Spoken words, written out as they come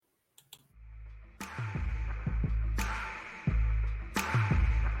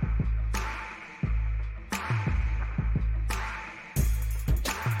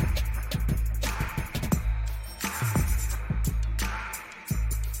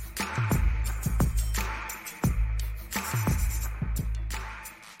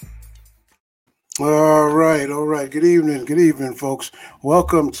All right. Good evening, folks.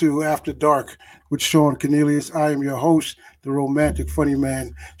 Welcome to After Dark with Sean Cornelius. I am your host, the romantic funny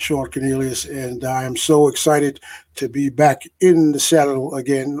man, Sean Cornelius, and I am so excited to be back in the saddle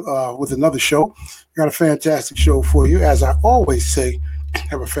again with another show. Got a fantastic show for you, as I always say.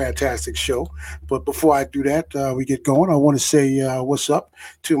 Have a fantastic show. But before I do that, we get going. I want to say what's up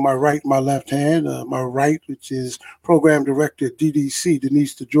to my right, my left hand. My right, which is Program Director DDC,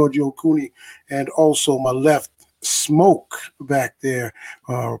 Denise DeGiorgio Cooney, and also my left, Smoke back there,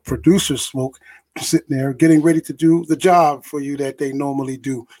 producer Smoke, sitting there getting ready to do the job for you that they normally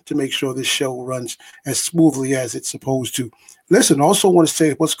do to make sure this show runs as smoothly as it's supposed to. Listen, also want to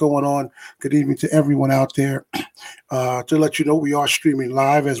say what's going on. Good evening to everyone out there. To let you know, we are streaming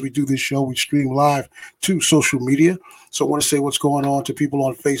live as we do this show. We stream live to social media. So I want to say what's going on to people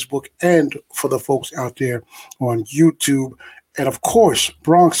on Facebook and for the folks out there on YouTube. And of course,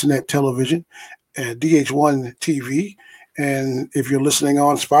 BronxNet Television and DH1 TV. And if you're listening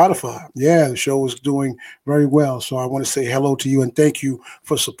on Spotify, yeah, the show is doing very well. So I want to say hello to you and thank you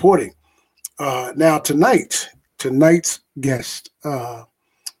for supporting. Now, tonight's guest,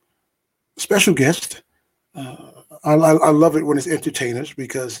 special guest, I love it when it's entertainers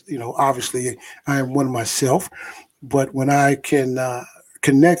because, obviously I am one myself. But when I can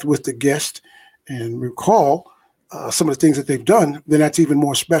connect with the guest and recall some of the things that they've done, then that's even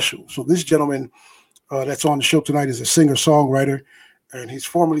more special. So this gentleman that's on the show tonight is a singer-songwriter, and he's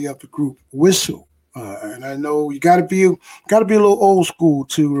formerly of the group Whistle. And I know you got to be a little old school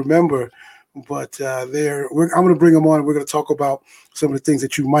to remember, but I'm going to bring him on. We're going to talk about some of the things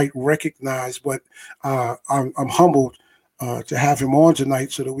that you might recognize. But I'm humbled to have him on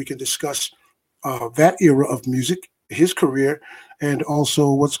tonight so that we can discuss that era of music, his career, and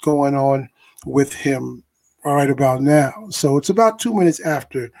also what's going on with him right about now. So it's about 2 minutes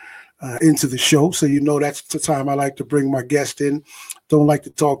after into the show. So that's the time I like to bring my guest in. Don't like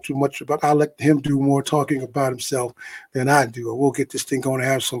to talk too much about. I'll let him do more talking about himself than I do. And we'll get this thing going and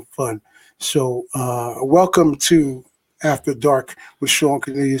have some fun. So welcome to After Dark with Sean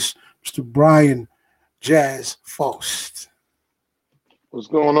Cornelius, Mr. Brian Jazz Faust. What's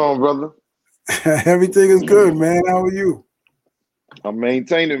going on, brother? Everything is good, man. How are you? I'm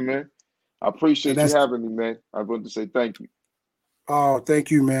maintaining, man. I appreciate you having me, man. I want to say thank you. Oh, thank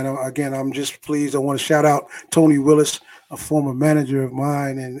you, man. Again, I'm just pleased. I want to shout out Tony Willis, a former manager of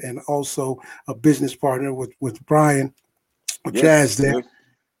mine and also a business partner with Brian Jazz there. Yes.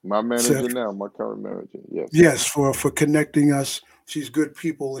 My manager now, my current manager. Yes. Yes, for connecting us. She's good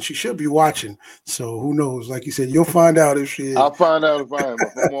people, and she should be watching. So who knows? Like you said, you'll find out if she is. I'll find out if I am.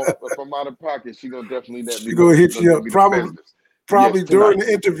 If I'm out of pocket, she's going to definitely let me She's going to hit you up. Probably during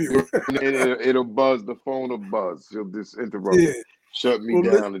the interview. It'll buzz. The phone will buzz. She'll just interrupt. Yeah. Shut me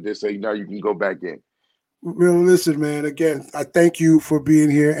down and just say, now you can go back in. Well, listen, man, again, I thank you for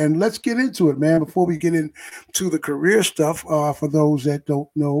being here. And let's get into it, man. Before we get into the career stuff, for those that don't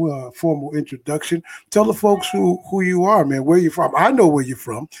know, formal introduction, tell the folks who you are, man, where you're from. I know where you're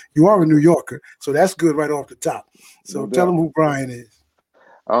from. You are a New Yorker, so that's good right off the top. So tell them who Brian is.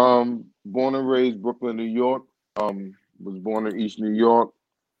 Born and raised Brooklyn, New York. Was born in East New York.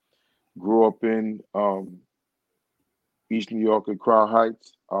 Grew up in East New York at Crown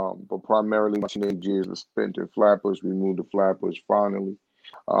Heights, but primarily my teenage years were spent in Flatbush. We moved to Flatbush finally.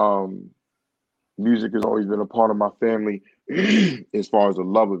 Music has always been a part of my family as far as the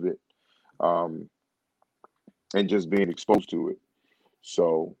love of it and just being exposed to it.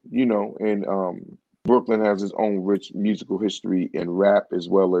 So, and Brooklyn has its own rich musical history in rap as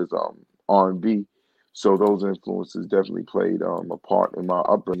well as R&B. So those influences definitely played a part in my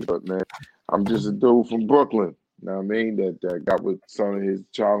upbringing. But, man, I'm just a dude from Brooklyn. You know what I mean? That got with some of his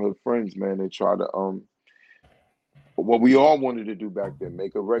childhood friends, man. They tried to what we all wanted to do back then,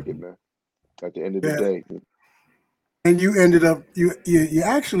 make a record, man. At the end of the day. And you ended up you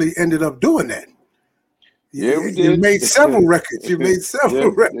actually ended up doing that. Yeah, we did. You made several records. You made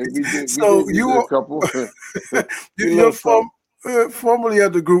several records. We did a couple. You're formerly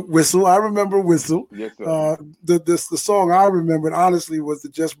of the group Whistle. I remember Whistle. Yes, sir. The song I remembered honestly was the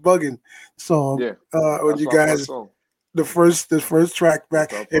Just Buggin' song. Yeah. When you guys the first track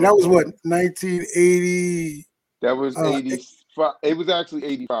back, and that was what 1980. That was 85. It was actually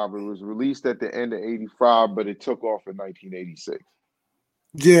 85. It was released at the end of 85, but it took off in 1986.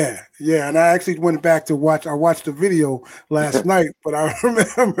 Yeah, and I actually went back to watch. I watched the video last night, but I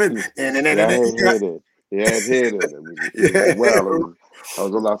remember. It hit it. I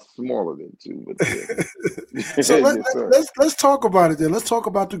was a lot smaller than two, but yeah. So Yes, sir. let's talk about it then. Let's talk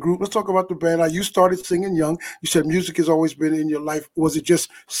about the group. Let's talk about the band. Now, you started singing young. You said music has always been in your life. Was it just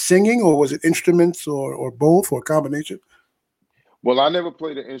singing, or was it instruments, or both, or a combination? Well, I never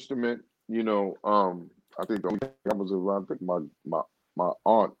played an instrument. I think the only thing I was around. I think my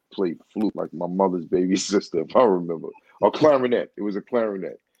aunt played flute, like my mother's baby sister, if I remember, or clarinet. It was a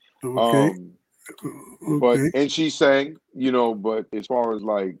clarinet. Okay, Um, but okay, and she sang. But as far as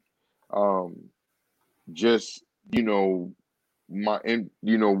like, um, just my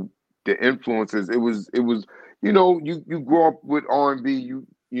the influences. It was you grow up with R&B,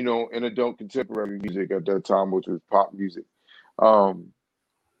 and adult contemporary music at that time, which was pop music. Um,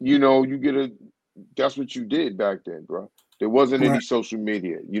 you get a that's what you did back then, bro. There wasn't any right. social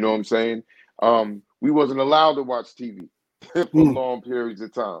media. You know what I'm saying? We wasn't allowed to watch TV for Mm, long periods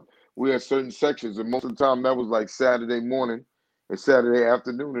of time. We had certain sections, and most of the time that was like Saturday morning and Saturday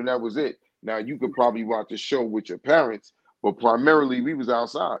afternoon, and that was it. Now you could probably watch a show with your parents, but primarily we was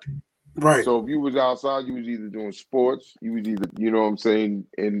outside. right, So if you was outside, you was either doing sports, you was either, what I'm saying,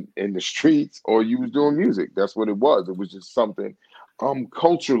 in the streets, or you was doing music. That's what it was. It was just something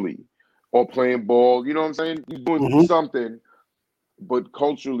culturally, or playing ball, you know what I'm saying? You doing hmm, something, but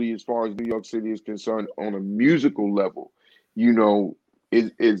culturally, as far as New York City is concerned, on a musical level,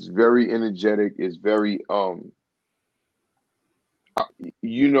 it's very energetic, it's very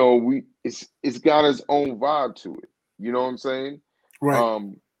it's got its own vibe to it. You know what I'm saying? right.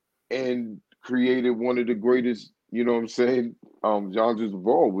 Um, and created one of the greatest, what I'm saying, genres of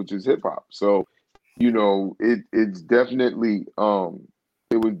all, which is hip hop. So, it's definitely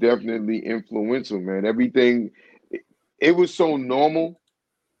it was definitely influential, man. Everything it was so normal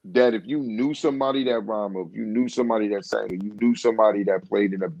that if you knew somebody that rhymed, or if you knew somebody that sang, or you knew somebody that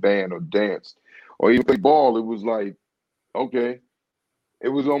played in a band or danced, or even played ball, it was like, okay, it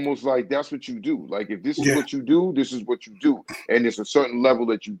was almost like that's what you do. Like if this is Yeah, what you do, this is what you do. And it's a certain level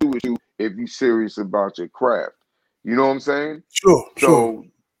that you do it to if you're serious about your craft. You know what I'm saying? sure, sure. So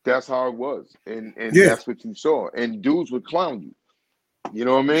that's how it was. And Yeah, that's what you saw. And dudes would clown you. You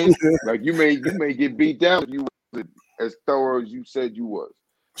know what I mean? Like you may get beat down if you was as thorough as you said you was.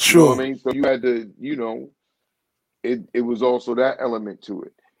 You know what I sure. mean? So you had to, it was also that element to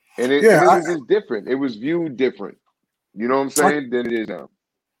it. And it Yeah, and it was just different. It was viewed different. You know what I'm I, saying? Than it is now.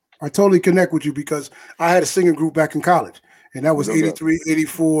 I totally connect with you because I had a singing group back in college, and that was No doubt. 83,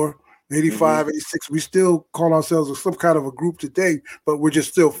 84, Hmm. 85, 86. We still call ourselves some kind of a group today, but we're just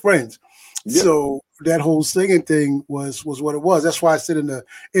still friends. Yeah, So that whole singing thing was what it was. That's why I said in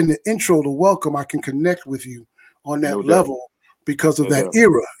the intro to welcome, I can connect with you on that no doubt. level because of No that doubt.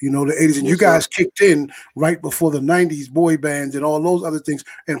 era, the 80s. And you Yes, sir. guys kicked in right before the 90s boy bands and all those other things,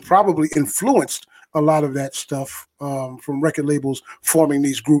 and probably influenced a lot of that stuff from record labels forming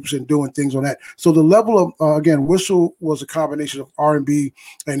these groups and doing things on that. So the level of again, Whistle was a combination of R&B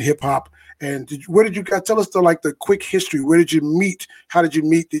and hip hop. And where did you guys tell us the quick history? Where did you meet? How did you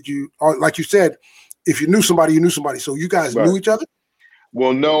meet? Did you, or like you said, if you knew somebody, you knew somebody. So you guys Right. knew each other.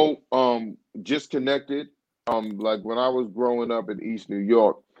 Well, no, just connected. Like when I was growing up in East New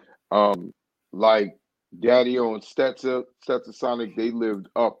York, um, like Daddy O and Stetzer Sonic, they lived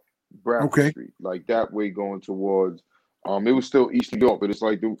up Bradford Okay, Street, like that way going towards. It was still East New York, but it's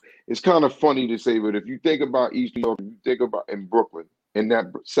like it's kind of funny to say, but if you think about East New York, if you think about in Brooklyn, in that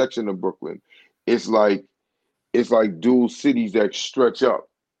section of Brooklyn, it's like it's like dual cities that stretch up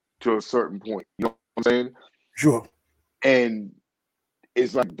to a certain point. You know what I'm saying? sure. And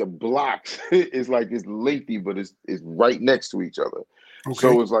it's like the blocks it's like it's lengthy, but it's right next to each other. Okay,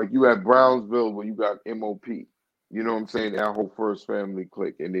 So it's like you have Brownsville where you got MOP, you know what I'm saying, our whole First Family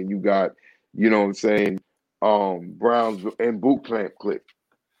clique, and then you got, you know what I'm saying, Brownsville and Boot Camp clique,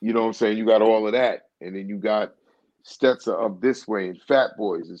 you know what I'm saying, you got all of that, and then you got Stetzer up this way, and Fat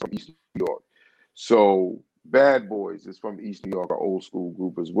Boys is from East New York. So Bad Boys is from East New York, our old school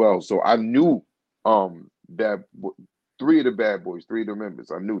group as well. So I knew that three of the Bad Boys, three of the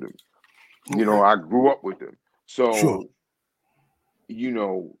members, I knew them. okay, I grew up with them. sure. So, you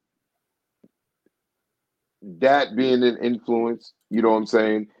know, that being an influence, you know what I'm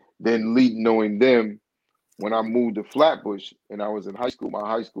saying? Then knowing them when I moved to Flatbush and I was in high school, my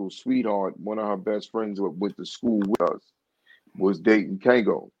high school sweetheart, one of her best friends who went to school with us was dating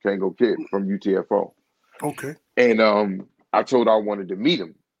Kango Kid from UTFO. Okay, And I told her I wanted to meet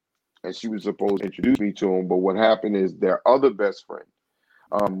him. And she was supposed to introduce me to him. But what happened is their other best friend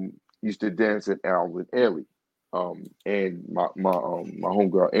um, used to dance at Alvin Ailey. And my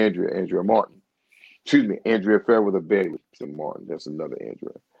homegirl Andrea Martin. Excuse me, Andrea Fair with a Bailey Martin. That's another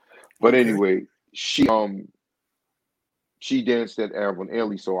Andrea. But okay, anyway, she danced at Avon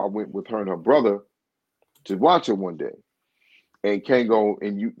Ailey, so I went with her and her brother to watch her one day. And Kango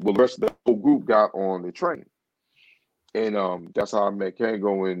and the rest of the whole group got on the train. And that's how I met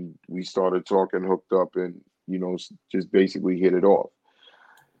Kango, and we started talking, hooked up, and just basically hit it off.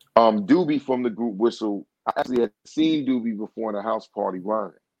 Doobie from the group Whistle, I actually had seen Doobie before in a house party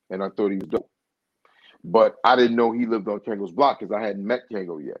rhyming, and I thought he was dope. But I didn't know he lived on Kango's block because I hadn't met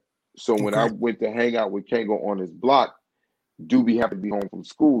Kango yet. So when I went to hang out with Kango on his block, Doobie happened to be home from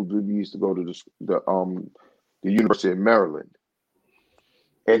school. Doobie used to go to the University of Maryland,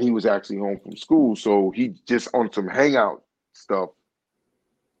 and he was actually home from school. So he just on some hangout stuff.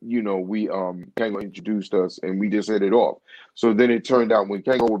 We Kango introduced us, and we just hit it off. So then it turned out when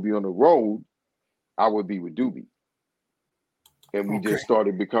Kango would be on the road, I would be with Doobie, and we just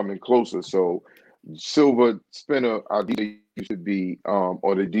started becoming closer. So Silver Spinner, our DJ, used to be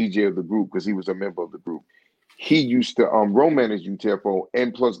or the DJ of the group because he was a member of the group. He used to manage UTFO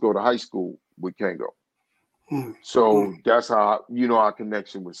and plus go to high school with Kango. So that's how our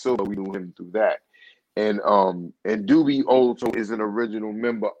connection with Silver. We knew him through that. And Doobie also is an original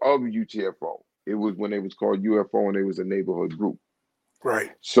member of UTFO. It was when they was called UFO and they was a neighborhood group.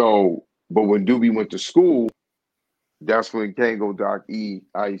 Right. So, but when Doobie went to school, that's when Kango, Doc E,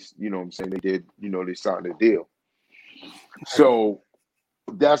 Ice, they did, they signed a deal. So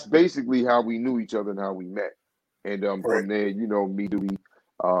that's basically how we knew each other and how we met. And from there, me, Doobie,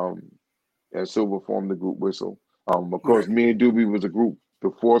 and Silver formed the group Whistle. Of course, me and Doobie was a group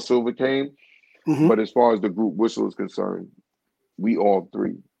before Silver came. But as far as the group Whistle is concerned, we all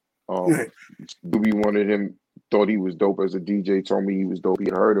three. Doobie wanted him, thought he was dope as a DJ, told me he was dope. He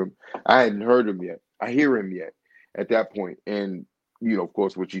had heard him. I hadn't heard him yet. I hear him yet at that point. And, of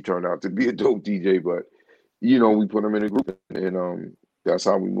course, which he turned out to be a dope DJ. But, we put him in a group and that's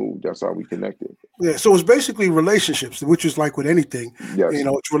how we moved. That's how we connected. Yeah, so it's basically relationships, which is like with anything. Yes.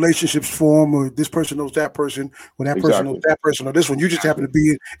 It's relationships form, or this person knows that person, or that person knows that person, or this one. You just happen to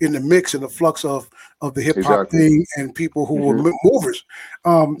be in the mix and the flux of the hip hop thing and people who were movers.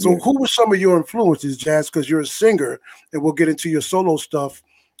 So who were some of your influences, Jazz? Because you're a singer, and we'll get into your solo stuff.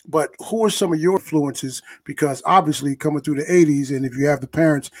 But who are some of your influences? Because obviously coming through the 80s, and if you have the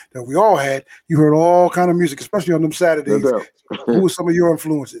parents that we all had, you heard all kind of music, especially on them Saturdays. Who are some of your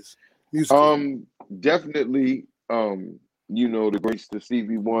influences? Definitely, the greats, the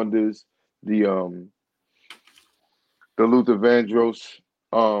Stevie Wonders, the Luther Vandross,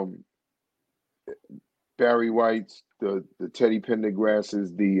 Barry Whites, the Teddy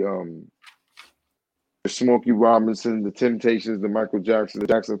Pendergrasses, the Smokey Robinson, the Temptations, the Michael Jackson, the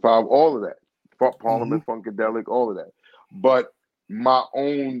Jackson 5, all of that. Parliament Funkadelic, all of that. But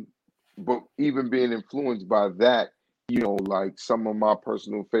even being influenced by that, like some of my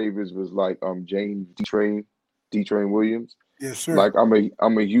personal favorites was like James D-Train Williams. Yes, sir. Like I'm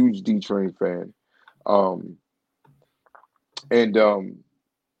a huge D-Train fan. And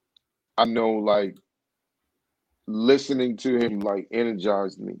I know like listening to him like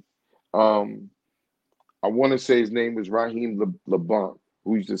energized me. I want to say his name was Raheem LeBlanc,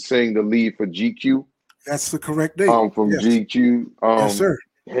 who used to sing the lead for GQ. That's the correct name. From GQ. Yes, sir.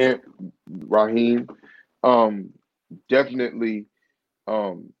 Raheem. Definitely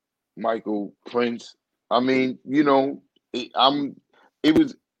Michael Prince. I mean, it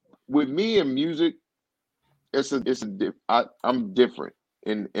was with me in music, I'm different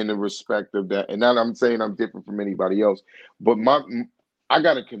in the respect of that. And not I'm saying I'm different from anybody else, but I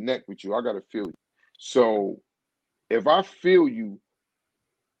gotta connect with you. I gotta feel you. So if I feel you,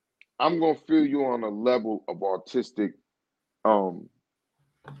 I'm gonna feel you on a level of artistic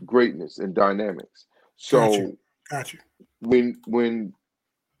greatness and dynamics. So Got you. When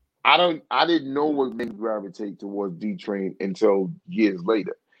I didn't know what made me gravitate towards D-Train until years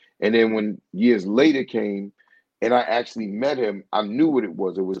later. And then when years later came and I actually met him, I knew what it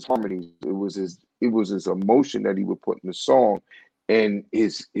was. It was his harmonies. It was his emotion that he would put in the song and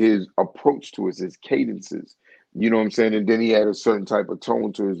his approach to it, his cadences. You know what I'm saying? And then he had a certain type of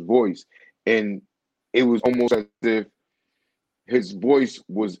tone to his voice. And it was almost as if his voice it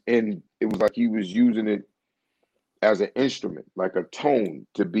was like he was using it as an instrument, like a tone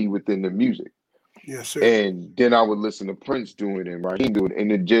to be within the music. Yes, sir. And then I would listen to Prince do it and Raheem do it.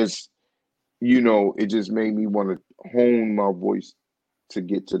 And it just, it just made me want to hone my voice to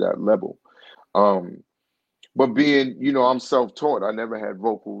get to that level. But being, I'm self-taught. I never had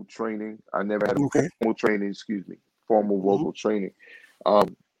vocal training. I never had formal vocal training.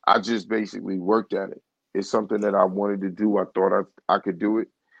 I just basically worked at it. It's something that I wanted to do. I thought I could do it.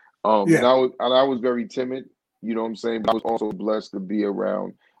 And I was very timid. You know what I'm saying? But I was also blessed to be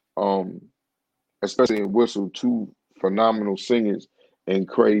around, especially in Whistle, two phenomenal singers in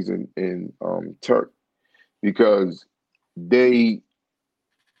Craze and Turk, because they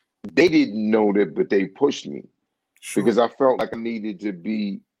they didn't know that, but they pushed me Sure. because I felt like I needed to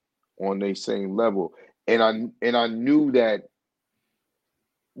be on their same level. And I knew that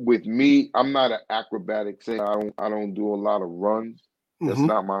with me, I'm not an acrobatic singer. I don't do a lot of runs. That's Mm-hmm.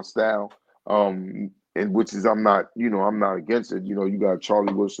 not my style. And which is I'm not, I'm not against it. You got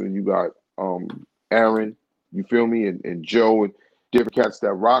Charlie Wilson, you got Aaron, you feel me, and Joe and different cats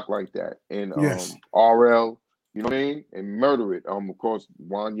that rock like that. And Yes. RL, you know what I mean? And Murder It. Of course,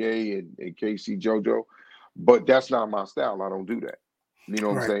 Wanye and KC JoJo. But that's not my style. I don't do that. You know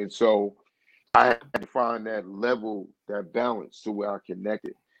what I'm Right. saying? So I had to find that level, that balance to where I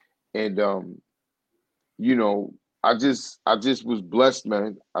connected. And you know, I just was blessed,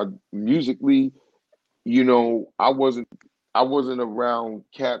 man. Musically, I wasn't around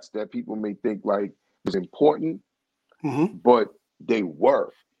cats that people may think like was important, Mm-hmm. but they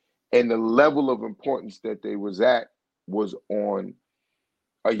were. And the level of importance that they was at was on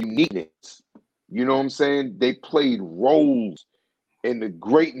a uniqueness. You know what I'm saying? They played roles in the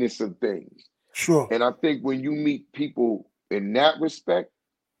greatness of things. Sure. And I think when you meet people in that respect,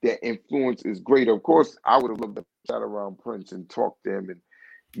 their influence is great. Of course, I would have loved to chat around Prince and talk to him, and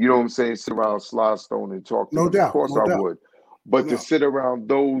you know what I'm saying, sit around Sly Stone and talk to No them. Of doubt. course, No I doubt. would. No But to doubt. sit around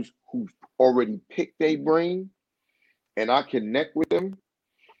those who already picked their brain and I connect with them,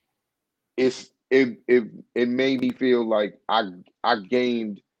 it made me feel like I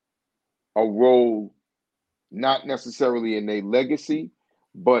gained a role, not necessarily in their legacy,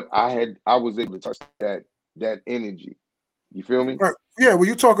 but I was able to touch that energy. You feel me? Right. Yeah. When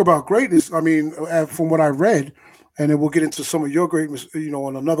you talk about greatness, I mean, from what I read, and then we'll get into some of your greatness,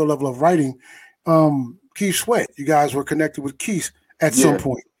 on another level of writing. Keith Sweat, you guys were connected with Keith at some Yeah.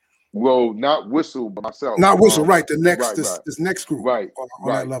 point. Well, not Whistle, but myself. Not Whistle, right? The next, Right, this right, this next group right, on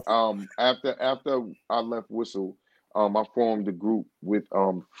that right. level. After I left Whistle, I formed a group with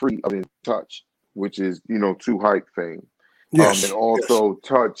Free of In Touch, which is Too Hype fame. And Yes. Yes. also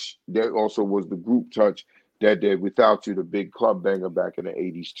Touch. There also was the group Touch that did Without You, the big club banger back in the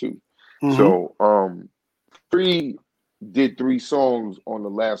 '80s too. Mm-hmm. So Free did 3 songs on the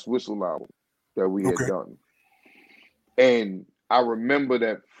last Whistle album that we had Okay. done. And I remember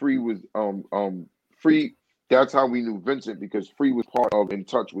that Free was Free. That's how we knew Vincent, because Free was part of In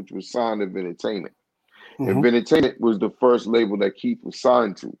Touch, which was signed to Entertainment. Mm-hmm. And Entertainment was the first label that Keith was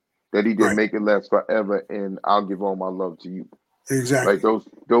signed to. That he did Right. Make It Last Forever and I'll Give All My Love to You. Like Exactly.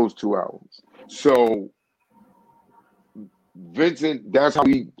 those 2 albums. So Vincent, that's how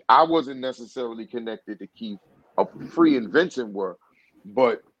I wasn't necessarily connected to Keith. Free and Vincent were,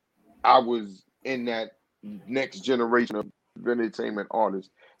 but I was in that next generation of entertainment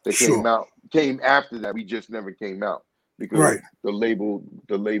artists that Sure. came after that. We just never came out because Right. the label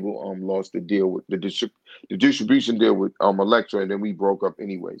lost the deal with the distribution deal with Elektra, and then we broke up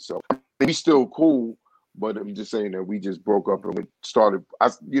anyway. So we still cool, but I'm just saying that we just broke up and we started.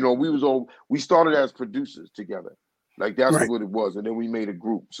 We started as producers together, like that's Right. what it was, and then we made a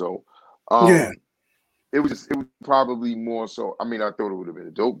group. So Yeah. um, it was probably more so. I mean, I thought it would have been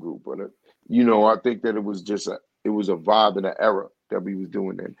a dope group, but I think that it was a vibe and an era that we was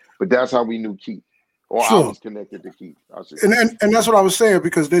doing then. But that's how we knew Keith, or I Sure. was connected to Keith, I should And, say. and and that's what I was saying,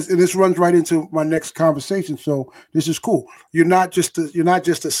 because this runs right into my next conversation. So this is cool. You're not just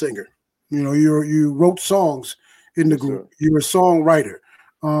a singer. You wrote songs in the Yes, group. sir. You're a songwriter.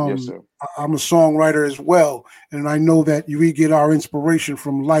 Yes, Um, sir. I'm a songwriter as well, and I know that we get our inspiration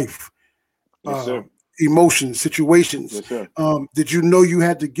from life, Yes, uh, sir. emotions, situations. Yes, sir. Did you know you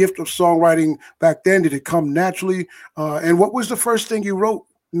had the gift of songwriting back then? Did it come naturally? And what was the first thing you wrote?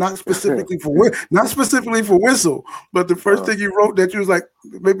 Not specifically for Whistle, but the first uh, thing you wrote that you was like,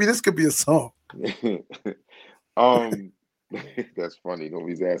 maybe this could be a song. um, that's funny.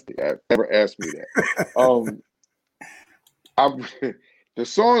 Nobody's ever asked me that. Um, I the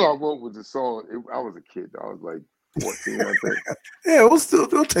song I wrote was a song. I was a kid. I was like 14, I think. Yeah,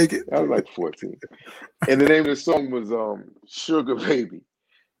 we'll take it. I was like 14. And the name of the song was Sugar Baby.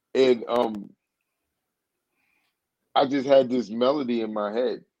 And I just had this melody in my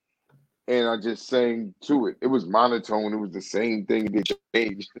head and I just sang to it. It was monotone, it was the same thing, it didn't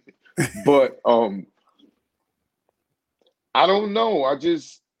change. But I don't know.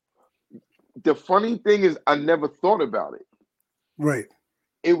 The funny thing is I never thought about it. Right.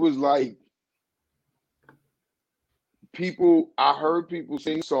 It was like I heard people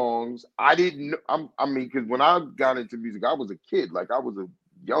sing songs. I didn't know. I mean, because when I got into music, I was a kid. Like I was a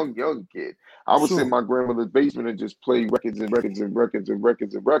young kid. I would sit in Sure. my grandmother's basement and just play records and records and records and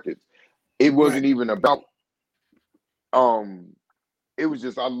records and records. It Right. wasn't even about it was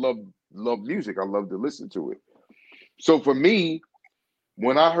just I love music. I love to listen to it. So for me,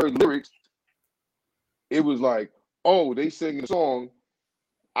 when I heard lyrics, it was like, oh, they singing a song.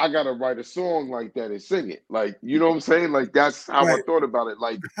 I gotta write a song like that and sing it. Like, you know what I'm saying? Like that's how I Right. thought about it.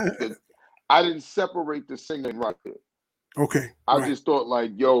 Like I didn't separate the singing and writing. Okay. I Right. just thought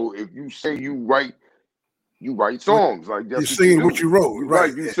like, yo, if you sing, you write What songs. Like you're that's what you singing what do. you wrote. You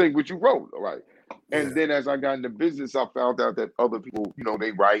Right. write, you sing what you wrote. All right. Yeah. And then as I got into business, I found out that other people,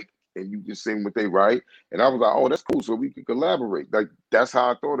 they write and you can sing what they write. And I was like, oh, that's cool. So we could collaborate. Like that's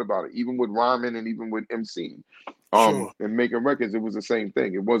how I thought about it. Even with rhyming and even with MC. Sure. And making records, it was the same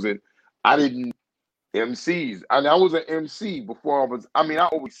thing. It wasn't, I didn't MCs. I was an MC before I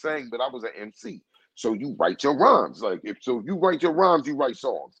always sang, but I was an MC. So you write your rhymes. Like if you write your rhymes, you write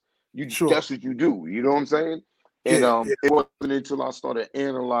songs. Sure. That's what you do. You know what I'm saying? And Yeah. Yeah. it wasn't until I started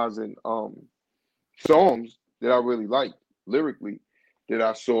analyzing songs that I really liked lyrically that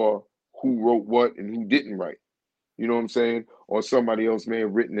I saw who wrote what and who didn't write. You know what I'm saying? Or somebody else may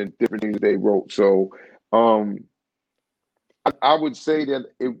have written the different things they wrote. So I would say that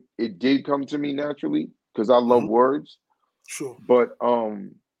it did come to me naturally because I love Mhm. words, Sure. but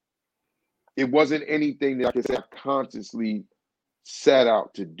it wasn't anything that I could say I consciously set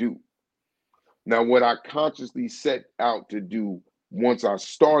out to do. Now, what I consciously set out to do once I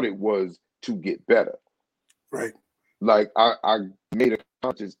started was to get better. Right. Like I made a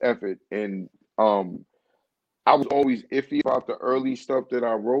conscious effort, and I was always iffy about the early stuff that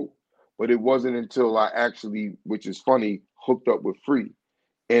I wrote, but it wasn't until I actually, which is funny, hooked up with Free,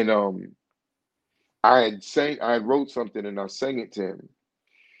 and I had wrote something and I sang it to him,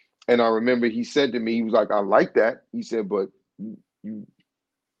 and I remember he said to me, he was like, "I like that." He said, "But you,"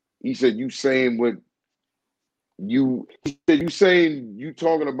 he said, "You saying what you," he said, "You saying you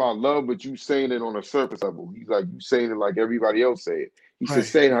talking about love, but you saying it on a surface level." He's like, "You saying it like everybody else say it." He said, Right.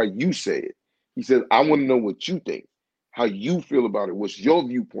 "Say it how you say it." He said, "I want to know what you think, how you feel about it. What's your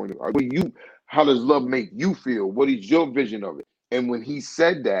viewpoint of it? How does love make you feel? What is your vision of it?" And when he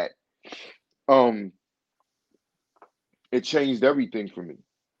said that, um, it changed everything for me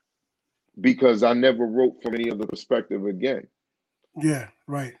because I never wrote from any other perspective again. Yeah.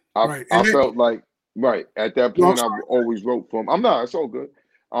 Right. I Right. I And then, felt like right at that no, I'm point I sorry. always wrote from. I'm not. It's all good.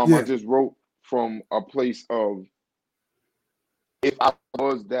 I Yeah. just wrote from a place of if I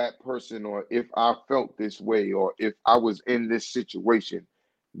was that person, or if I felt this way, or if I was in this situation,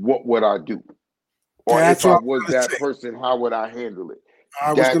 what would I do? Or if That's I what I was was that gonna say. person, how would I handle it?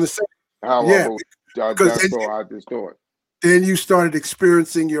 I was gonna That's say. how I Yeah. wrote. Because That's all I just thought. then you started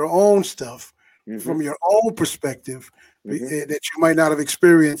experiencing your own stuff Hmm. from your own perspective Hmm. that you might not have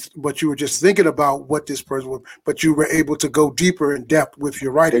experienced, but you were just thinking about what this person was, but you were able to go deeper in depth with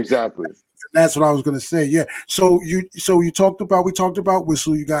your writing. Exactly. That's what I was going to say. Yeah. So you we talked about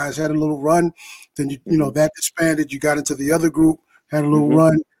Whistle. You guys had a little run, then Hmm. that disbanded. You got into the other group, had a little Hmm.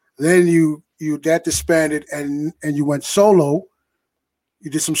 run. Then you that disbanded and you went solo. You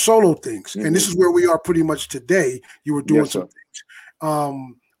did some solo things, and Hmm. this is where we are pretty much today. You were doing Yes, some sir.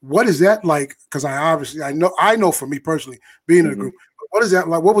 things. What is that like? Because I know for me personally, being in a Hmm. group, what is that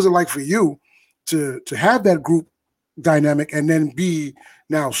like? What was it like for you to have that group dynamic and then be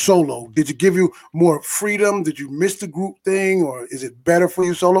now solo? Did it give you more freedom? Did you miss the group thing, or is it better for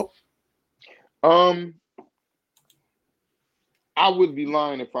you solo? Um, I would be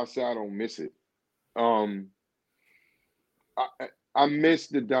lying if I say I don't miss it. Um, I miss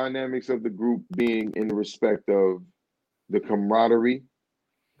the dynamics of the group being in the respect of the camaraderie,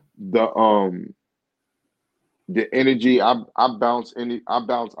 the the energy. I bounce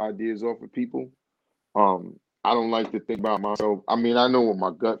ideas off of people. I don't like to think about myself. I mean, I know what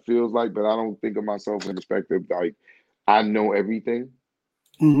my gut feels like, but I don't think of myself in the perspective like I know everything.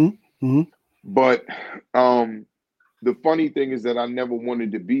 Mm-hmm. Mm-hmm. But um, the funny thing is that I never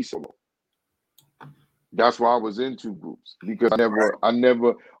wanted to be solo. That's why I was in two groups because I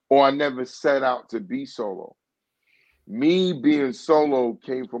never set out to be solo. Me being solo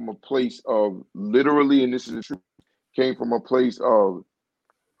came from a place of literally, and this is the truth, came from a place of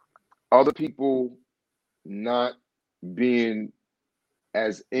other people not being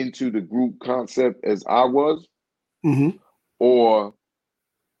as into the group concept as I was, Mm-hmm. or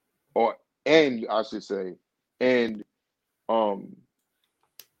or and I should say, and um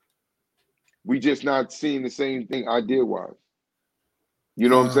we just not seeing the same thing idea wise. You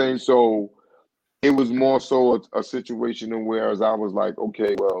know what I'm Uh, saying? So it was more so a situation in whereas I was like,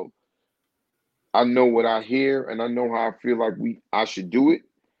 okay, well, I know what I hear and I know how I feel like I should do it.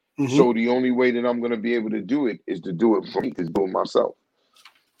 mm-hmm. So the only way that I'm gonna be able to do it is to do it for me, is do it myself.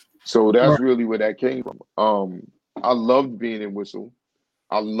 So that's Right. really where that came from. I loved being in Whistle.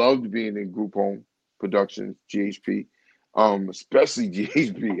 I loved being in Group Home Productions, GHP, especially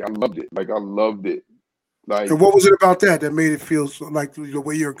GHP. I loved it. Like I loved it. Like And what was it about that made it feel so, like the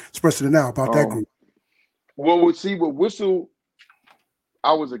way you're expressing it now about that group? Well, see, with Whistle,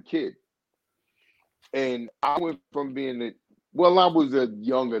 I was a kid, and I went from being I was a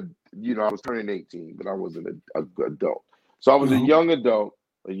younger, I was turning 18, but I wasn't an adult. So I was a young adult,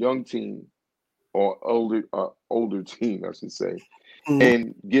 a young teen, or older teen, I should say,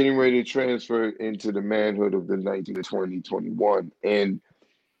 and getting ready to transfer into the manhood of the 19 to 20, 21. And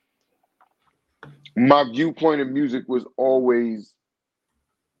my viewpoint of music was always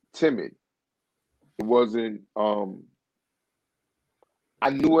timid. It wasn't, I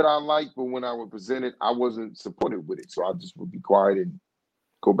knew what I liked, but when I would present it, I wasn't supported with it. So I just would be quiet and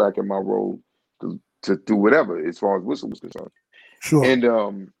go back in my role to do whatever as far as Whistle was concerned. Sure. And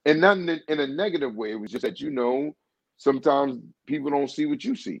not in a negative way. It was just that, sometimes people don't see what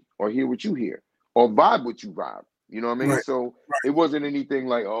you see or hear what you hear or vibe what you vibe. You know what I mean? Right. So it wasn't anything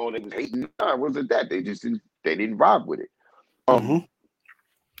like, oh, they was hating. No, it wasn't that. They just didn't vibe with it.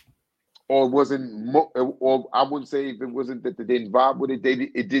 Or wasn't, or I wouldn't say if it wasn't that they didn't vibe with it,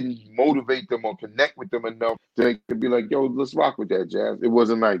 it didn't motivate them or connect with them enough to make them be like, yo, let's rock with that, Jazz. It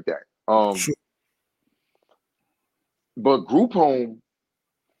wasn't like that. Sure. But Group Home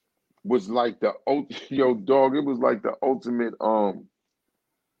was like it was like the ultimate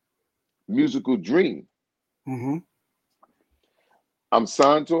musical dream. I'm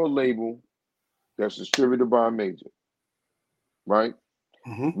signed to a label that's distributed by a major, right?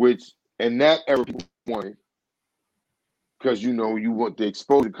 Which in that era people wanted, because you want the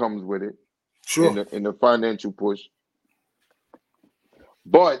exposure comes with it, sure, in the financial push.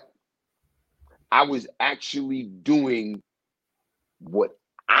 But I was actually doing what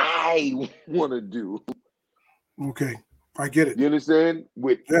I want to do. Okay, I get it. You understand?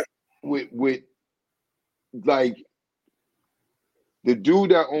 With like the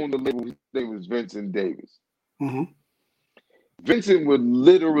dude that owned the label, his name was Vincent Davis. Vincent would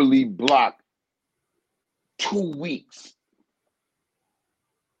literally block 2 weeks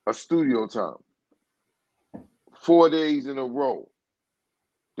of studio time, 4 days in a row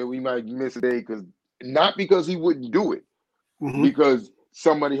that we might miss a day, not because he wouldn't do it, because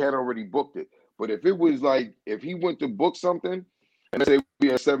somebody had already booked it. But if it was like, if he went to book something, and let's say we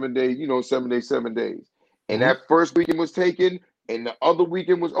had 7 days, 7 days, and that first weekend was taken, and the other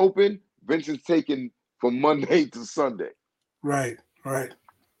weekend was open, Vincent's taken from Monday to Sunday. Right.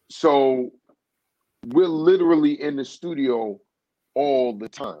 So we're literally in the studio all the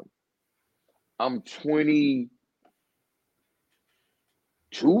time. I'm 22,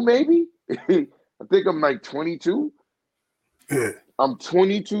 maybe? I think I'm like 22. Yeah. I'm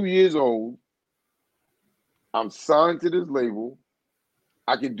 22 years old. I'm signed to this label.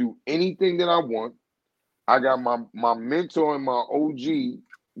 I can do anything that I want. I got my mentor and my OG,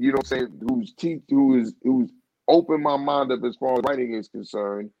 who's opened my mind up as far as writing is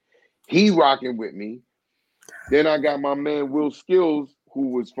concerned. He rocking with me. Then I got my man Will Skills, who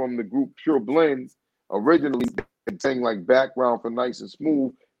was from the group Pure Blend, originally sang like background for Nice and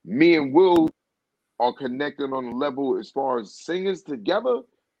Smooth. Me and Will are connected on a level as far as singers together.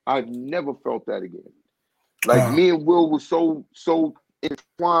 I've never felt that again. Like me and Will was so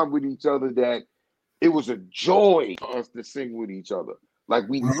entwined with each other that it was a joy for us to sing with each other. Like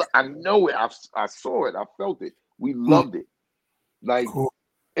I know it. I saw it. I felt it. We loved it. Like, cool.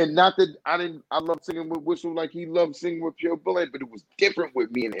 And not that I love singing with Whistle like he loved singing with Pure Blend, but it was different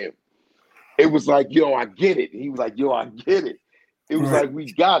with me and him. It was like, yo, I get it. He was like, yo, I get it. It was like,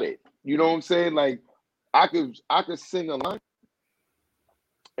 we got it. You know what I'm saying? Like, I could sing a line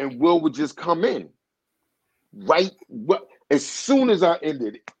and Will would just come in. As soon as I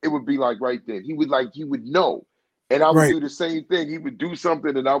ended, it would be like right then. He would know. And I would do the same thing. He would do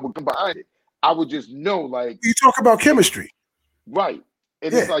something and I would come behind it. I would just know, like, you talk about chemistry. Right.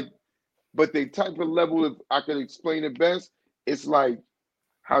 And it's like, but the type of level, if I could explain it best, it's like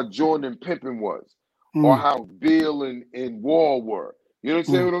how Jordan and Pippen was, or how Bill and Wall were. You know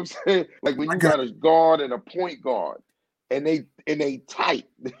what I'm saying? Like when you got a guard and a point guard, and they tight.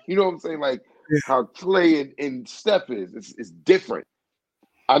 You know what I'm saying? Like how Clay and Steph is. It's different.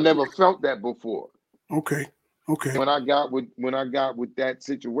 I never felt that before. Okay. When I got with that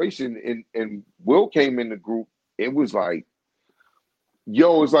situation, and Will came in the group, it was like,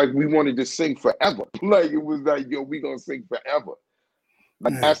 yo, it's like we wanted to sing forever. Like it was like, yo, we gonna sing forever.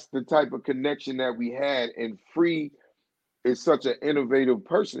 Like that's the type of connection that we had. And Free is such an innovative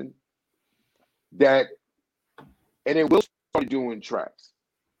person that, and then Will started doing tracks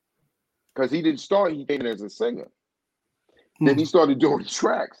because he didn't start. He came in as a singer. Then he started doing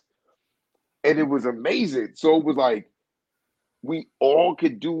tracks, and it was amazing. So it was like we all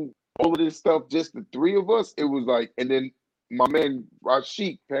could do all of this stuff, just the three of us. It was like, and then my man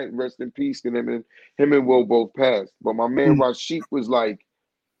Rashik, rest in peace, and him and Will both passed. But my man Rashik was like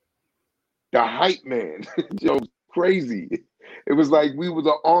the hype man. Yo, crazy. It was like we was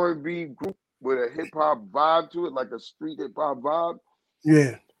an R&B group with a hip hop vibe to it, like a street hip hop vibe.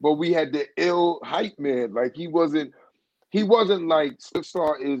 Yeah. But we had the ill hype man. Like he wasn't like Slick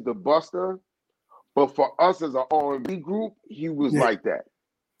Star is the Buster, but for us as an R&B group, he was like that.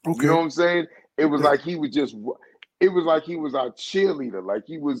 Okay. You know what I'm saying? It was like he was just. It was like he was our cheerleader. Like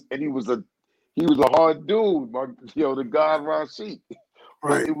he was a hard dude. The God Rashik.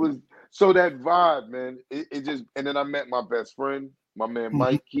 Right. But it was so that vibe, man. It just, and then I met my best friend, my man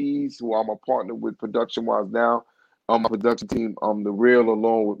Mike Keys, who I'm a partner with production wise now. On my production team, The Real,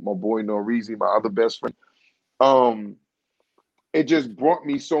 along with my boy Norizi, my other best friend. It just brought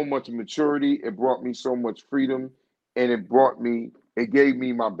me so much maturity. It brought me so much freedom, and it gave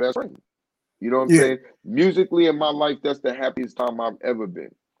me my best friend. You know what I'm saying? Musically in my life, that's the happiest time I've ever been.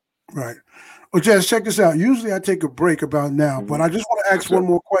 Right. Well, Jazz, check this out. Usually I take a break about now, but I just want to ask one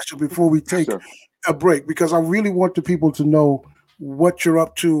more question before we take a break, because I really want the people to know what you're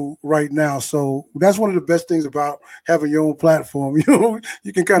up to right now. So that's one of the best things about having your own platform. You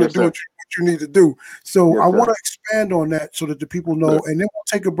can kind of do what you need to do. So I want to expand on that so that the people know, and then we'll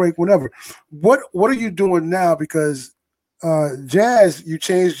take a break whenever. What are you doing now? Because Jazz, you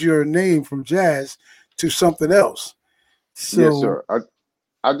changed your name from Jazz to something else. So, yes, sir.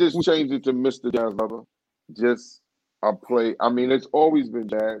 I just changed it to Mr. Jazz Lover. It's always been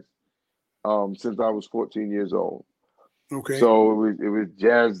jazz since I was 14 years old. Okay. So it was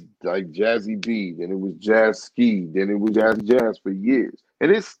jazz, like Jazzy B, then it was Jazz Ski, then it was Jazz for years.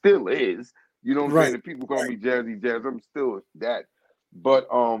 And it still is. You know what I'm saying? If people call me Jazzy Jazz, I'm still that. But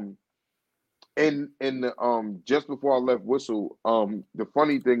just before I left Whistle, the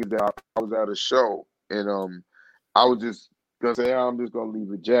funny thing is that I was at a show, and I was just gonna say, I'm just gonna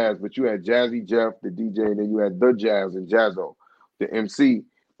leave it jazz, but you had Jazzy Jeff, the DJ, and then you had the Jazz and Jazzo, the MC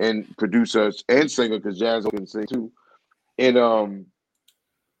and producer and singer, because Jazzo can sing too. And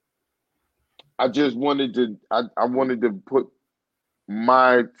I just wanted to I wanted to put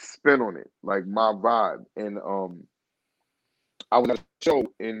my spin on it, like my vibe. And I was at a show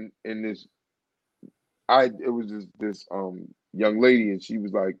in this. It was this young lady, and she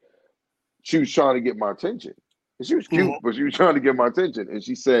was trying to get my attention. And she was cute, but she was trying to get my attention. And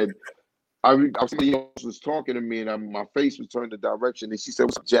she said, somebody else was talking to me, and my face was turned the direction. And she said,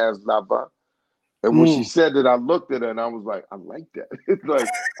 "What's up, Jazz Lava?" And when she said that, I looked at her, and I was like, "I like that." It's like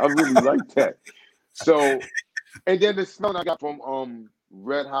I really like that. So, and then the smell I got from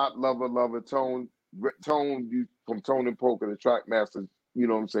Red Hot Lover Tone from Tone and Polka, the track master. You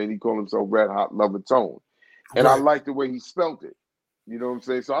know what I'm saying? He called himself Red Hot Lover Tone, and I like the way he spelt it. You know what I'm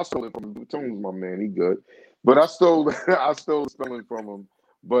saying? So I stole it from him. Tone's my man. He good. But I stole the spelling from him.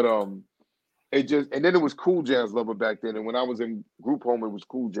 But and then it was Cool Jazz Lover back then. And when I was in group home, it was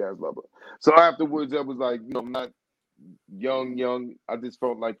Cool Jazz Lover. So afterwards, I was like, I'm not young. I just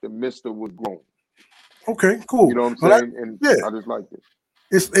felt like the Mister was grown. Okay, cool. You know what I'm saying? And I just liked it.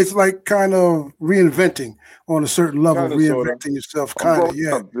 It's like kind of reinventing on a certain level, reinventing yourself, kind of,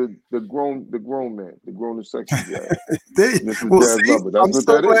 yeah. The grown man, the grown and sexy jazz.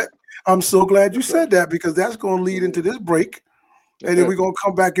 I'm so glad you said that, because that's going to lead into this break, and then we're going to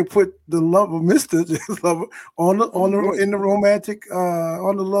come back and put the love of Mr. Jazz Lover in the romantic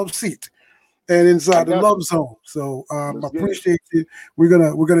on the love seat and inside the love zone. So I appreciate you. We're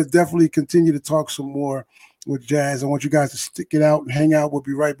gonna definitely continue to talk some more with Jazz. I want you guys to stick it out and hang out. We'll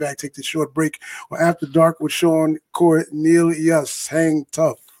be right back. Take this short break. We're After Dark with Sean Cornelius. Hang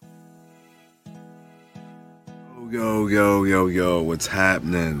tough. Yo, what's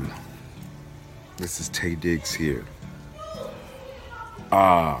happening? This is Tay Diggs here.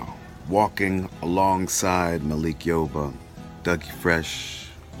 Walking alongside Malik Yoba, Dougie Fresh,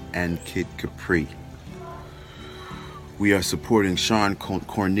 and Kid Capri. We are supporting Sean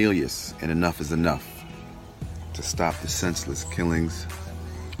Cornelius and Enough is Enough to stop the senseless killings.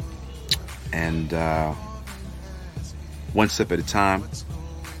 And one step at a time,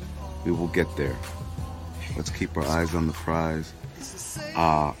 we will get there. Let's keep our eyes on the prize,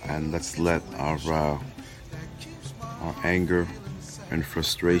 and let's let our anger and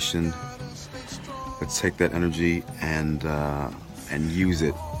frustration, let's take that energy and use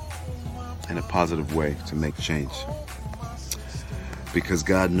it in a positive way to make change. Because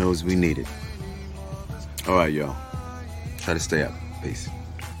God knows we need it. All right, y'all. Try to stay up. Peace.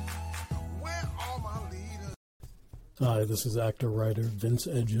 Hi, this is actor-writer Vince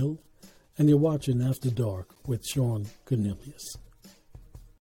Edgill, and you're watching After Dark with Sean Cornelius.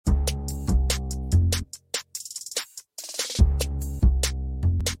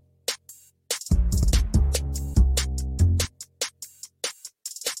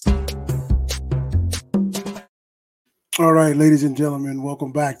 All right, ladies and gentlemen,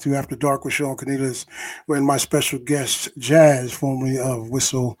 welcome back to After Dark with Sean Cornelius, when my special guest, Jazz, formerly of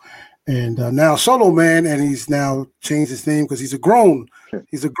Whistle, and now Solo Man, and he's now changed his name because he's a grown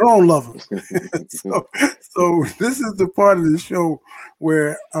lover. so this is the part of the show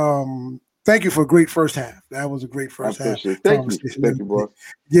where thank you for a great first half. That was a great first half. Thank you, boss.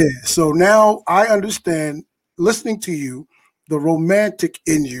 Yeah. So now I understand, listening to you, the romantic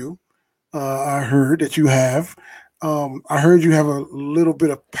in you. I heard that you have. I heard you have a little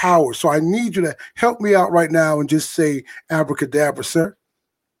bit of power. So I need you to help me out right now and just say abracadabra, sir.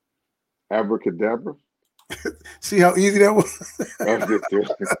 Abracadabra? See how easy that was?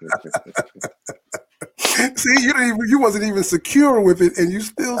 See, you wasn't even secure with it, and you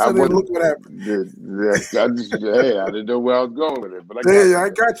still said, "Look what happened." I didn't know where I was going with it, but I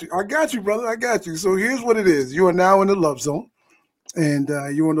got you, brother. I got you. So here's what it is: you are now in the love zone, and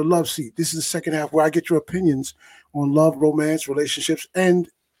you're on the love seat. This is the second half where I get your opinions on love, romance, relationships, and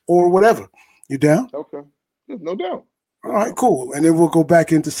or whatever. You down? Okay, no doubt. All right, cool. And then we'll go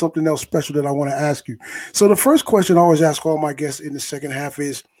back into something else special that I want to ask you. So the first question I always ask all my guests in the second half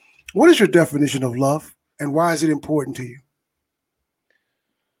is, what is your definition of love, and why is it important to you?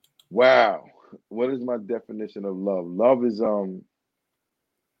 Wow. What is my definition of love? Love is,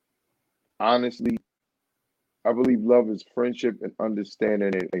 honestly, I believe love is friendship and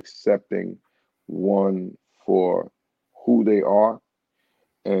understanding and accepting one for who they are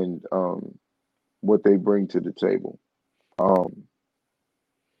and what they bring to the table.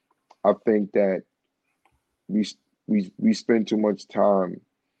 I think that we spend too much time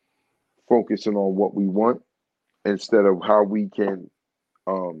focusing on what we want instead of how we can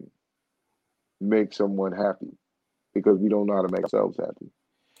make someone happy, because we don't know how to make ourselves happy.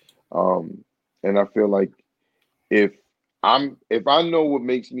 And I feel like if I know what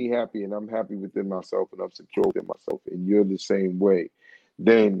makes me happy and I'm happy within myself and I'm secure within myself and you're the same way,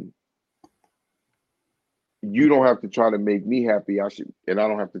 then you don't have to try to make me happy. And I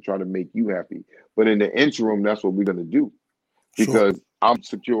don't have to try to make you happy. But in the interim, that's what we're gonna do. Because I'm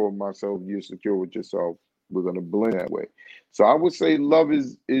secure with myself, you're secure with yourself. We're gonna blend that way. So I would say love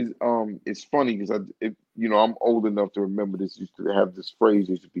is it's funny because I'm old enough to remember this used to have this phrase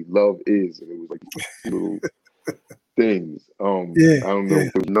used to be love is, and it was like little things. I don't know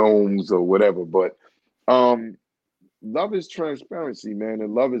if it was gnomes or whatever, but love is transparency, man,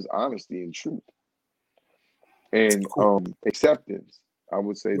 and love is honesty and truth. And acceptance. I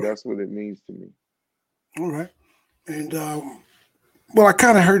would say that's what it means to me. All right. And well, I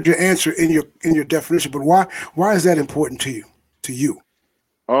kind of heard your answer in your definition, but why is that important to you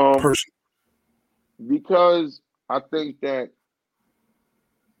personally? Because I think that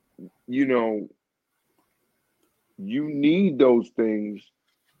you need those things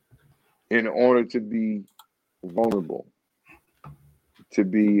in order to be vulnerable, to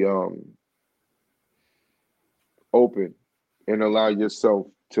be open, and allow yourself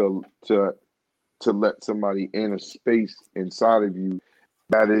to let somebody in a space inside of you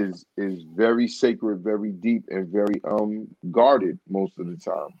that is very sacred, very deep, and very guarded most of the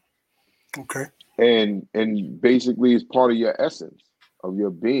time. Okay. And basically it's part of your essence, of your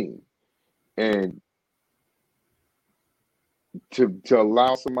being. And to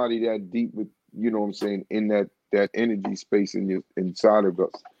allow somebody that deep with, you know what I'm saying, in that energy space inside of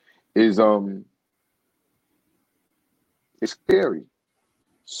us is it's scary.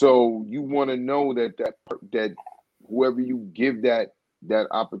 So you want to know that whoever you give that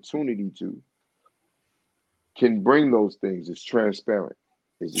opportunity to can bring those things, is transparent,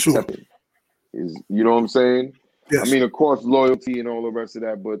 is accepting, is, you know what I'm saying? Yes. I mean, of course, loyalty and all the rest of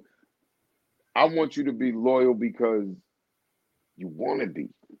that, but I want you to be loyal because you want to be,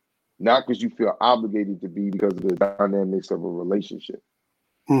 not because you feel obligated to be because of the dynamics of a relationship.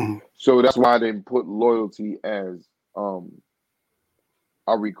 Mm-hmm. So that's why I didn't put loyalty as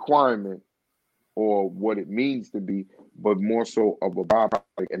a requirement or what it means to be, but more so of a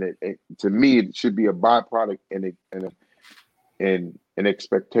byproduct. And it to me, it should be a byproduct and an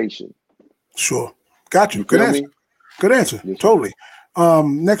expectation. Sure. Got you. Good answer. Good answer. Yes, totally.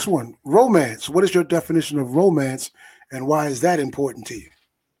 Next one, romance. What is your definition of romance, and why is that important to you?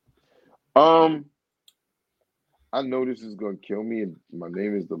 I know this is going to kill me, and my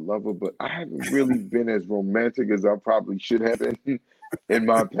name is The Lover, but I haven't really been as romantic as I probably should have been in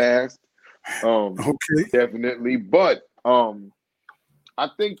my past. Okay. Definitely. But I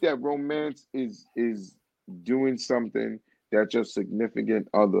think that romance is doing something that your significant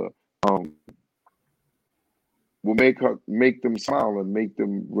other will make them smile and make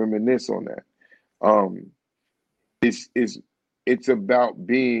them reminisce on that. Um, it's about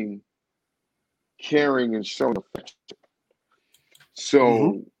being caring and showing affection.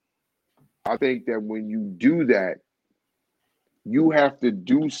 So I think that when you do that, you have to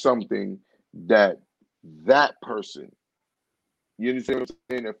do something that person, you understand what I'm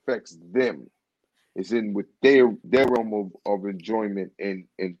saying, affects them. It's in with their realm of enjoyment and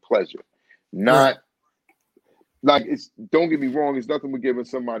pleasure. Not like it's, don't get me wrong, it's nothing with giving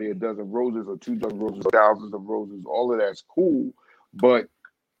somebody a dozen roses or 2 dozen roses, thousands of roses. All of that's cool. But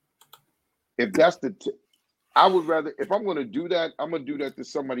if that's I would rather, if I'm going to do that, I'm going to do that to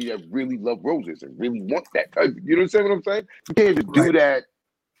somebody that really love roses and really want that. You understand what I'm saying? You can't just do that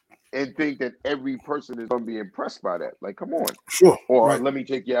and think that every person is going to be impressed by that. Like, come on. Sure. Or let me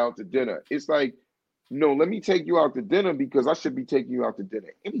take you out to dinner. It's like, no, let me take you out to dinner because I should be taking you out to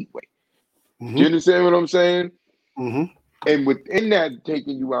dinner anyway. Do you understand what I'm saying? And within that,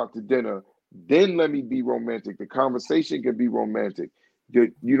 taking you out to dinner, then let me be romantic. The conversation can be romantic.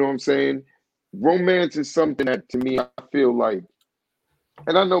 You know what I'm saying? Romance is something that, to me, I feel like,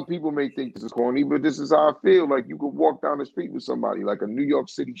 and I know people may think this is corny, but this is how I feel. Like, you could walk down the street with somebody, like a New York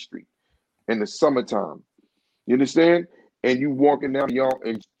City street in the summertime. You understand? And you walking down y'all,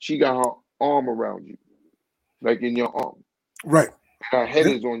 and she got her arm around you, like in your arm. Right. And her head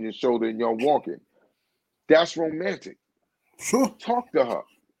is on your shoulder, and y'all walking. That's romantic. Sure. Talk to her.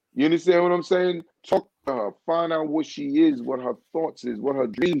 You understand what I'm saying? Talk to her. Find out what she is, what her thoughts is, what her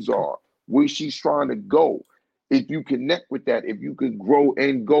dreams are, where she's trying to go. If you connect with that, if you could grow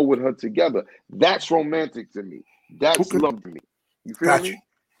and go with her together, that's romantic to me. That's love to me. You feel me?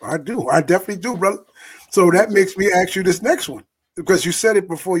 I do. I definitely do, brother. So that makes me ask you this next one, because you said it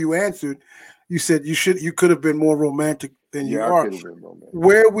before you answered. You said you could have been more romantic than you are.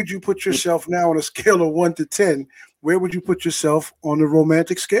 Where would you put yourself now on a scale of 1 to 10? Where would you put yourself on the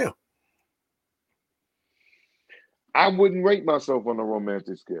romantic scale? I wouldn't rate myself on a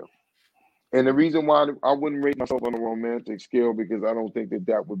romantic scale. And the reason why I wouldn't rate myself on a romantic scale, because I don't think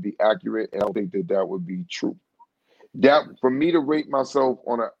that would be accurate, and I don't think that would be true. That, for me to rate myself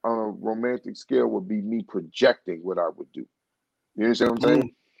on a romantic scale, would be me projecting what I would do. You understand what I'm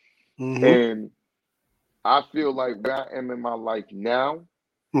saying? And I feel like where I am in my life now,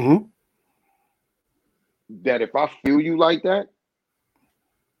 that if I feel you like that,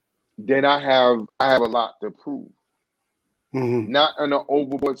 then I have a lot to prove. Not in an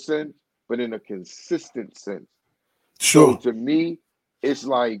overboard sense, but in a consistent sense. Sure. So to me, it's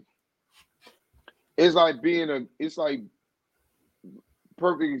like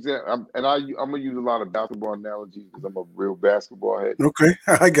perfect example. And I'm gonna use a lot of basketball analogies because I'm a real basketball head. Okay,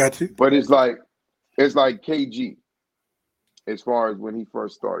 I got you. But it's like KG, as far as when he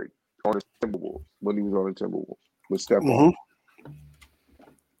first started on the Timberwolves, when he was on the Timberwolves with Stephon.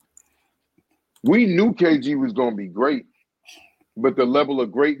 We knew KG was gonna be great, but the level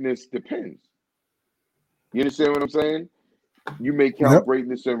of greatness depends. You understand what I'm saying? You may count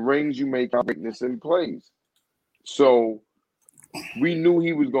greatness in rings, you may count greatness in plays. So we knew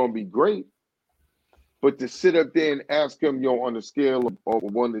he was going to be great, but to sit up there and ask him, on a scale of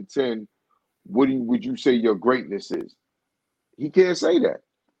 1 to 10, what would you say your greatness is? He can't say that.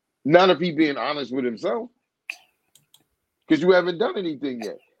 Not if he's being honest with himself, because you haven't done anything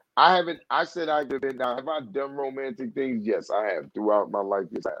yet. I haven't. I said I did. Now, have I done romantic things? Yes, I have. Throughout my life,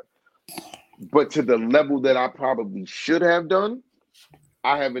 yes, I have. But to the level that I probably should have done,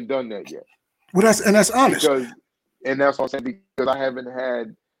 I haven't done that yet. Well, that's honest. And that's what I'm saying, because I haven't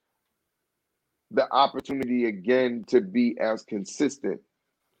had the opportunity again to be as consistent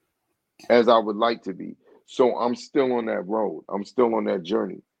as I would like to be. So I'm still on that road. I'm still on that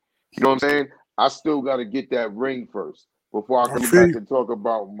journey. You know what I'm saying? I still got to get that ring first before I come back and talk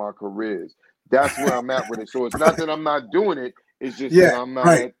about my careers. That's where I'm at with it. So it's not that I'm not doing it. It's just that I'm not.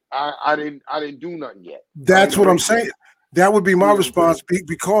 Right. I didn't do nothing yet. That's what I'm saying. That would be my response,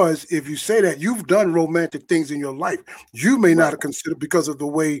 because if you say that, you've done romantic things in your life. You may not have considered, because of the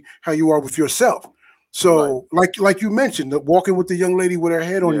way how you are with yourself. So like you mentioned, walking with the young lady with her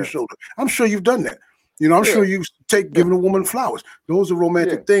head on your shoulder. I'm sure you've done that. I'm sure you've giving a woman flowers. Those are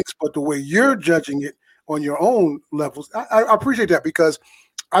romantic things, but the way you're judging it on your own levels, I appreciate that, because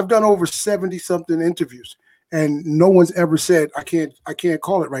I've done over 70-something interviews, and no one's ever said I can't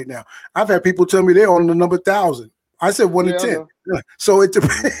call it right now. I've had people tell me they're on the number 1,000. I said 1 to 10. So it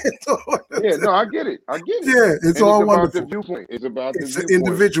depends. Yeah, no, I get it. I get it. Yeah, it's and all it's wonderful. about the viewpoint. It's about It's the an viewpoint.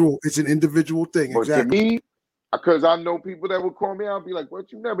 individual. It's an individual thing. But exactly. to me, because I know people that would call me out and be like,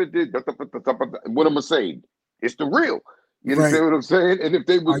 "What, you never did?" What am I gonna say? It's the real. You understand what I'm saying? And if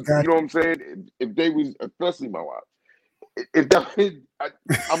they was, you know what I'm saying? If they was, especially my wife, if that,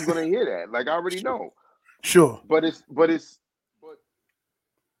 I'm gonna hear that. Like I already know. Sure. But the real is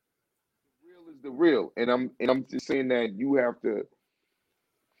the real, and I'm just saying that you have to,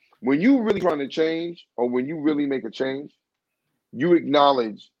 when you really trying to change, or when you really make a change, you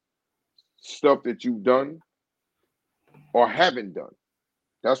acknowledge stuff that you've done or haven't done.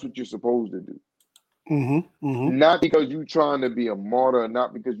 That's what you're supposed to do. Not because you're trying to be a martyr,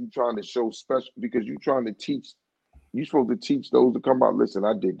 not because you're trying to show special, because you're trying to teach. You're supposed to teach those that come out. Listen,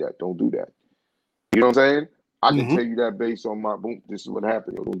 I did that. Don't do that. You know what I'm saying? I can tell you that based on my boom. This is what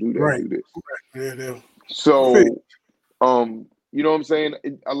happened. Don't do that. Right. Do this. Right. Yeah. So, you know what I'm saying?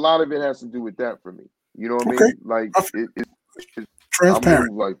 A lot of it has to do with that for me. You know what I mean? Like it's transparent. I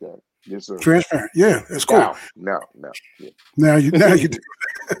move like that. Yes, sir. Transparent. Yeah, that's cool. Now. Yeah. Now you do.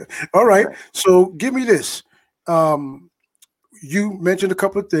 All right. So give me this. You mentioned a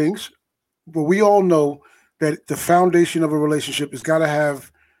couple of things, but we all know that the foundation of a relationship has got to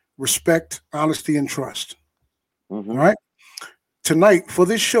have respect, honesty, and trust. All right. Tonight, for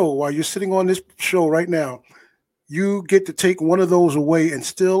this show, while you're sitting on this show right now, you get to take one of those away and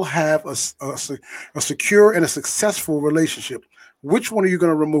still have a secure and a successful relationship. Which one are you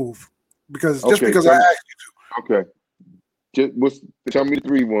going to remove? Because just because I asked you to. Okay. Tell me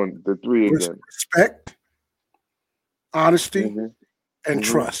the three again. Respect, honesty, and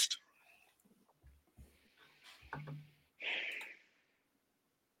trust.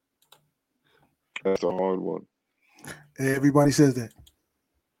 That's a hard one. Everybody says that.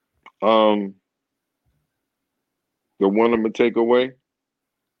 The one I'm gonna take away.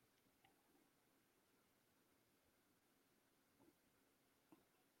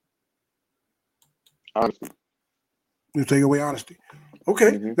 Honesty. You take away honesty.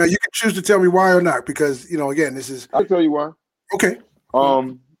 Okay. Now you can choose to tell me why or not, because again, this is. I'll tell you why. Okay.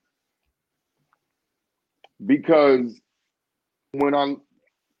 Because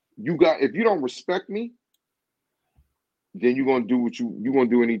if you don't respect me, then you're gonna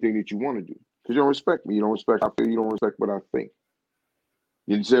do anything that you want to do. Because you don't respect me. You don't respect how I feel, you don't respect what I think.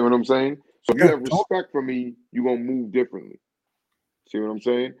 You understand what I'm saying? So if you have respect for me, you're gonna move differently. See what I'm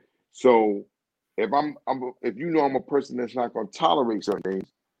saying? So if if you know I'm a person that's not gonna tolerate certain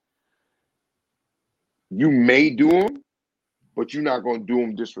things, you may do them, but you're not gonna do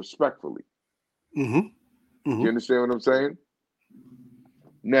them disrespectfully. You understand what I'm saying?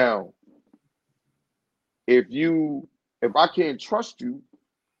 Now, if I can't trust you,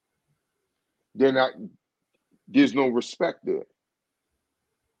 then there's no respect there.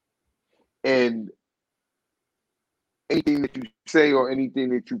 And anything that you say or anything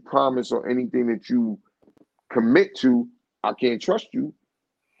that you promise or anything that you commit to, I can't trust you.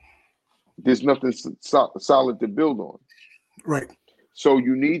 There's nothing solid to build on. Right. So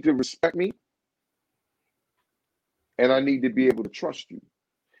you need to respect me, and I need to be able to trust you.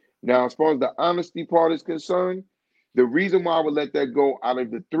 Now, as far as the honesty part is concerned, the reason why I would let that go out of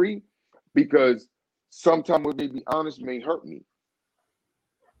the three, because sometimes when they be honest may hurt me.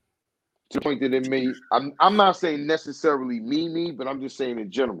 To the point that it may, I'm not saying necessarily me, but I'm just saying in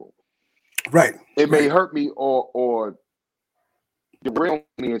general. Right. It may hurt me or derail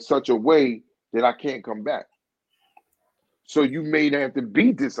me in such a way that I can't come back. So you may have to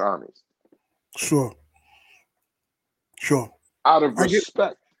be dishonest. Sure. Out of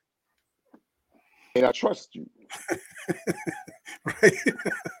respect. And I trust you. Right.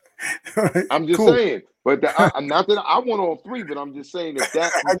 Right. I'm just saying. But not that I want all three, but I'm just saying that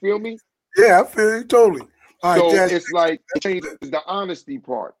you feel me? Yeah, I feel you totally. So it's like it changes the honesty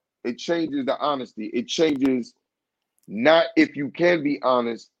part. It changes the honesty. It changes not if you can be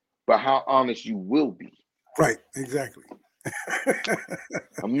honest, but how honest you will be. Right, exactly.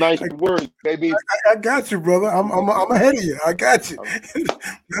 I'm nice with words, baby. I got you, brother. I'm ahead of you. I got you.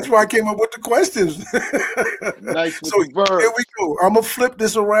 That's why I came up with the questions. Nice with the verbs. Here we go. I'm gonna flip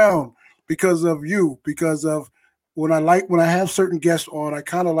this around because of you. Because of when I have certain guests on, I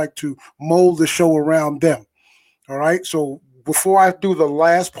kind of like to mold the show around them. All right. So before I do the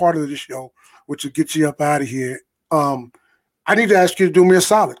last part of the show, which will get you up out of here, I need to ask you to do me a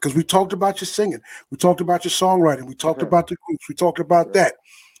solid, because we talked about your singing, we talked about your songwriting, we talked about the groups, we talked about that.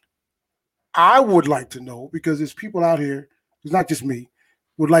 I would like to know, because there's people out here, it's not just me,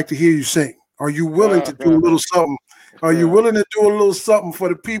 would like to hear you sing. Are you willing to do a little something? Are you willing to do a little something for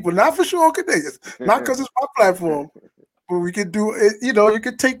the people? Not for Sean Cornelius, not because it's my platform, Well, we could do it. You know, you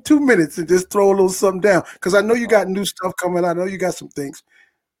could take 2 minutes and just throw a little something down because I know you got new stuff coming. I know you got some things.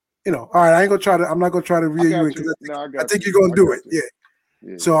 You know, all right. I ain't gonna try to. I'm not gonna try to reel you in because I think you're gonna do it. Yeah.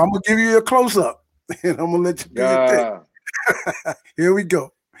 So I'm gonna give you a close up, and I'm gonna let you do your thing. Here we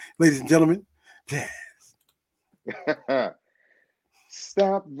go, ladies and gentlemen. Jazz.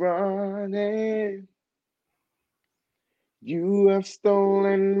 Stop running. You have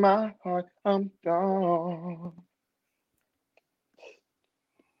stolen my heart. I'm gone.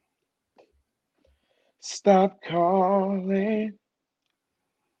 Stop calling.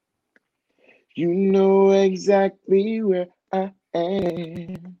 You know exactly where I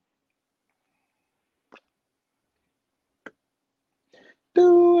am.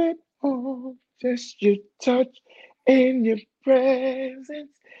 Do it all. Just your touch and your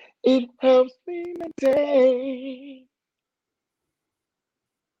presence. It helps me maintain.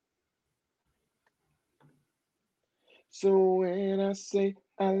 So when I say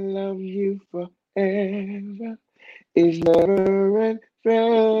I love you forever, it's never in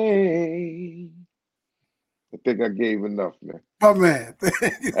vain. I think I gave enough, man. My man.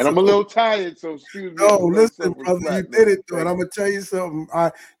 And I'm a little tired, so excuse me. No, listen, brother, you did it, though. And I'm gonna tell you something.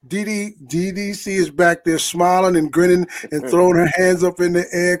 DDC is back there smiling and grinning and throwing her hands up in the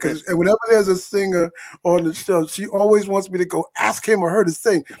air because whenever there's a singer on the show, she always wants me to go ask him or her to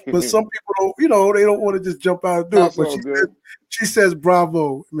sing. But some people don't, you know, they don't want to just jump out and do it. But she says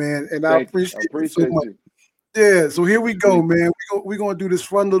bravo, man, and I appreciate it so much. Yeah, so here we go, man. We're gonna do this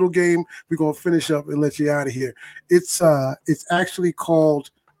fun little game. We're gonna finish up and let you out of here. It's actually called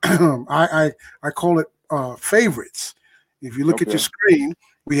I call it favorites. If you look at your screen,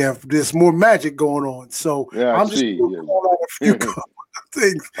 we have this more magic going on. So I'm just gonna call out a few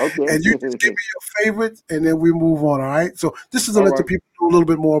things, and you just give me your favorites, and then we move on. All right. So this is to let the people know a little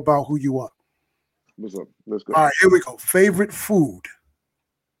bit more about who you are. What's up? Let's go. All right, here we go. Favorite food?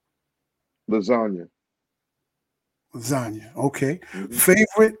 Lasagna. Lasagna. Okay.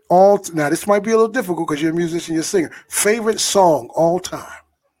 Favorite now this might be a little difficult because you're a musician, you're a singer. Favorite song all time?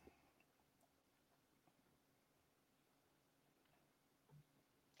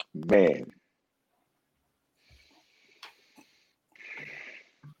 Man.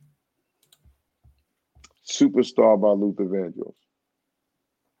 Superstar by Luther Vandross.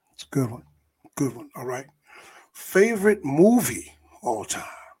 It's a good one. Good one. All right. Favorite movie all time?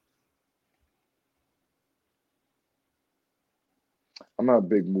 I'm not a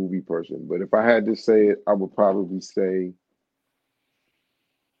big movie person, but if I had to say it, I would probably say,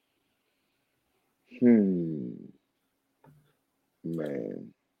 man.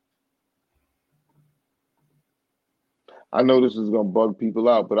 I know this is gonna bug people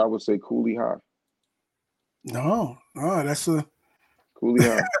out, but I would say Coolie High. No, that's a Coolie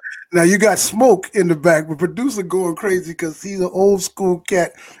High. Now you got Smoke in the back, but producer going crazy because he's an old school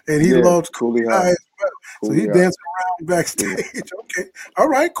cat and he loves Coolie High as well. So he dancing around backstage. Okay, all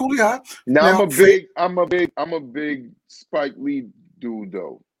right, Coolie High. Now I'm a big Spike Lee dude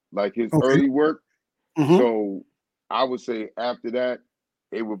though, like his early work. So I would say after that,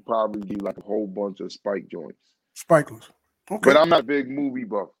 it would probably be like a whole bunch of Spike joints. Spikeless. Okay. But I'm not a big movie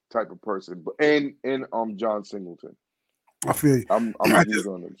buff type of person. But and John Singleton. I feel you. I'm huge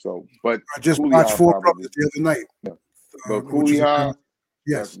on him. So, but I just watched Four Brothers the other night. Yeah. But Coolie High,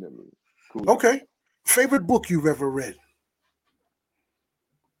 yes. Definitely. Okay. Favorite book you've ever read?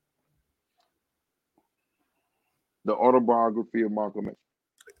 The Autobiography of Malcolm X.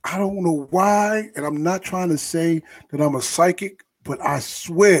 I don't know why, and I'm not trying to say that I'm a psychic, but I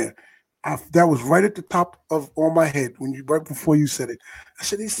swear that was right at the top of on my head right before you said it. I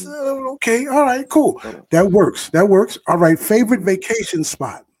said, okay, all right, cool. That works. All right, favorite vacation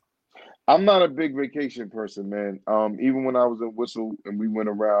spot? I'm not a big vacation person, man. Even when I was in Whistle and we went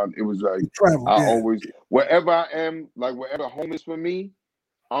around, it was like always, wherever I am, like wherever home is for me,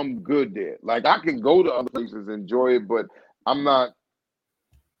 I'm good there. Like I can go to other places, enjoy it, but I'm not.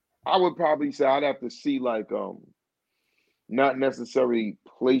 I would probably say I'd have to see like not necessarily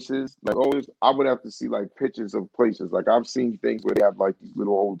places like always. I would have to see like pictures of places. Like I've seen things where they have like these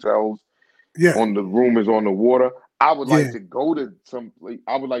little hotels. On the room is on the water. I would like to go to some place.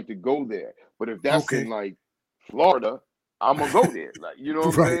 I would like to go there. But if that's in like Florida, I'm gonna go there. Like you know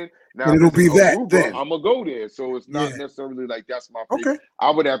what I'm saying? Now it'll be that Aruba, then. I'm gonna go there. So it's not necessarily like that's my favorite.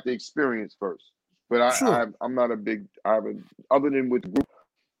 I would have to experience first. But I'm not a big other than with the group,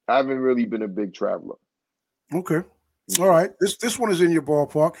 I haven't really been a big traveler. Okay. All right. This one is in your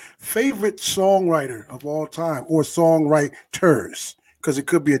ballpark. Favorite songwriter of all time or songwriters? Because it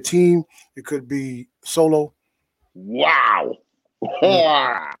could be a team, it could be solo. Wow.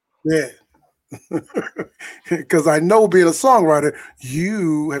 Yeah. Because I know, being a songwriter,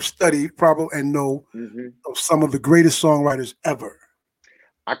 you have studied probably and know of some of the greatest songwriters ever.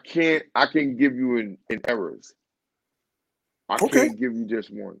 I can give you in errors. I can't give you just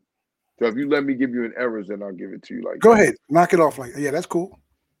one. So if you let me give you in errors, then I'll give it to you like Go ahead. Knock it off like that. Yeah, that's cool.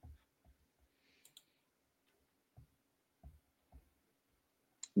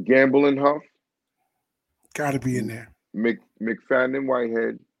 Gamble and Huff. Got to be in there. McFadden and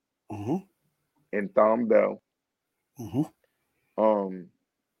Whitehead. And Thom Bell.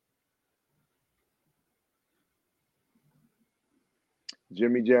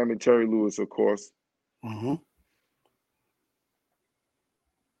 Jimmy Jam and Terry Lewis, of course.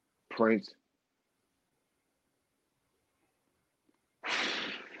 Prince.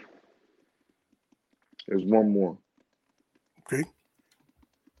 There's one more. Okay.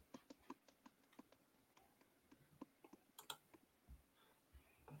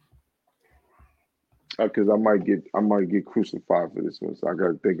 Because I might get crucified for this one, so I got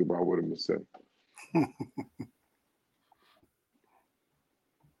to think about what I'm gonna say.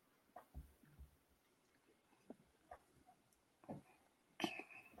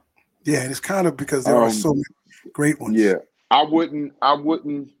 Yeah, and it's kind of because there are so many great ones. Yeah, I wouldn't.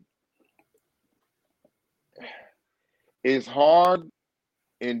 It's hard,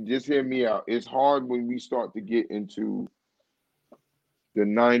 and just hear me out. It's hard when we start to get into the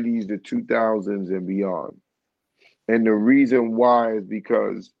 90s, the 2000s, and beyond. And the reason why is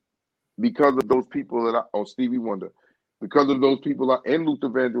because of those people that Stevie Wonder, because of those people, and Luther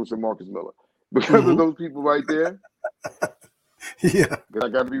Vandross and Marcus Miller, because of those people right there. Yeah, I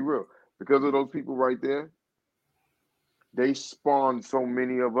got to be real. Because of those people right there, they spawned so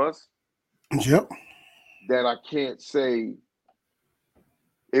many of us. Yep. That I can't say.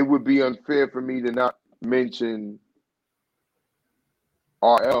 It would be unfair for me to not mention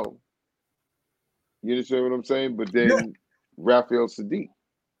RL. You understand what I'm saying? But then Raphael Sadiq.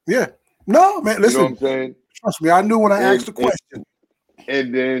 Yeah. No, man, listen. You know what I'm saying? Trust me, I knew when I asked the question.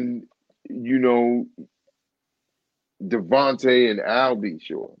 And then, Devontae and Albie,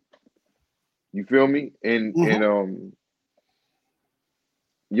 sure. You feel me? And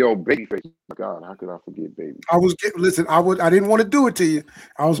Babyface. My God, how could I forget Baby? I didn't want to do it to you.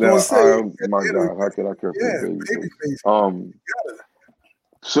 I was going to say. My God, how could I forget Babyface? Babyface.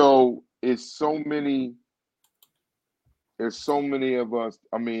 So it's so many. There's so many of us.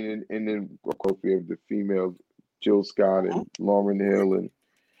 I mean, and then of course we have the females, Jill Scott and Lauryn Hill, and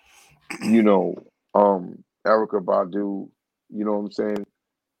Erykah Badu. You know what I'm saying?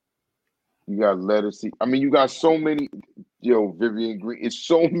 You got Lettucey. I mean, you got so many. Vivian Green. It's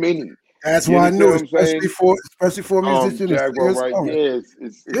so many. That's why I knew, especially for a musician. Jaguar, right?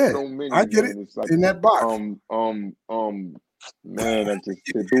 It's so many. I get it. It's like, in that box. Man, I just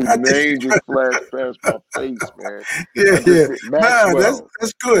the name just flashed past my face, man. That's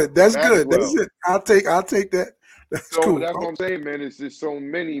good. That's good. That's it. I'll take that. That's cool. That's what I'm saying, man. It's just so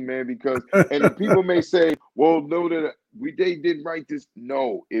many, man. Because and the people may say, "Well, no, that they didn't write this."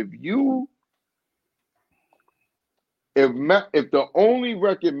 No, if the only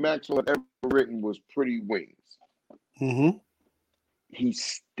record Maxwell had ever written was Pretty Wings, he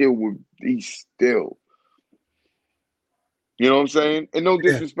still. You know what I'm saying? And no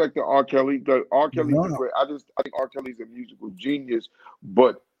disrespect to R. Kelly. But R. Kelly's great. I think R. Kelly's a musical genius,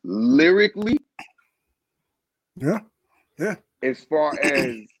 but lyrically, as far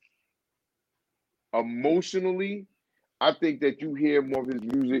as emotionally, I think that you hear more of his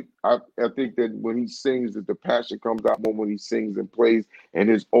music. I think that when he sings, that the passion comes out more when he sings and plays, and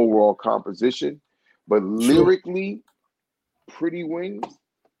his overall composition. But lyrically, Pretty Wings.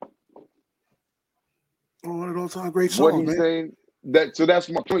 One of those great songs. What he's saying, that's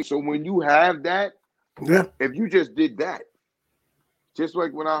my point. So when you have that, if you just did that, just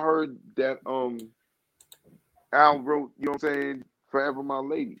like when I heard that Al wrote, you know what I'm saying, Forever My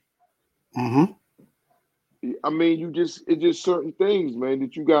Lady. I mean, it's just certain things, man,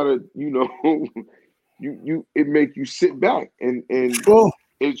 that you gotta, it make you sit back and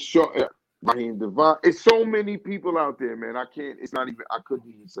it's short. Raheem Devon. It's so many people out there, man. I couldn't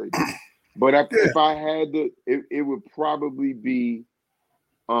even say that. But if I had to, it would probably be,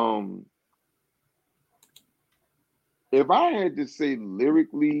 if I had to say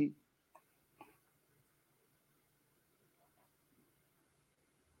lyrically,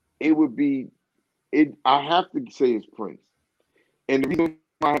 it would be, I have to say it's Prince. And the reason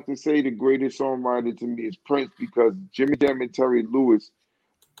I have to say the greatest songwriter to me is Prince, because Jimmy Jam and Terry Lewis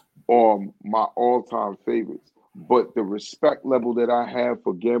are my all-time favorites. But the respect level that I have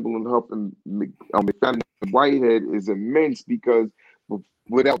for Gamble and Huff and McFadden and Whitehead is immense, because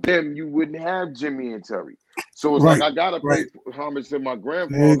Without them, you wouldn't have Jimmy and Terry. So it's Right, like I gotta pay right. homage to my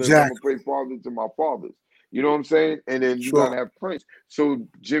grandfather, and I'm Exactly. gonna pay father to my fathers. You know what I'm saying? And then you gotta Sure. have Prince. So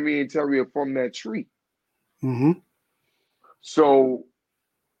Jimmy and Terry are from that tree. Mm-hmm. So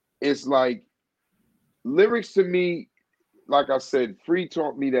it's like lyrics to me, like I said, Free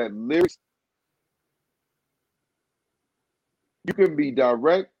taught me that lyrics, you can be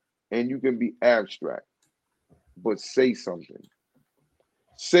direct and you can be abstract, but say something.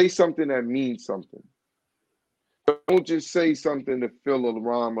 Say something that means something. Don't just say something to fill a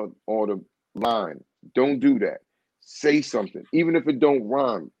rhyme or the line. Don't do that. Say something. Even if it don't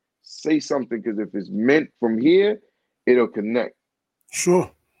rhyme, say something, because if it's meant from here, it'll connect.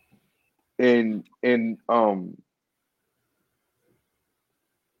 Sure. And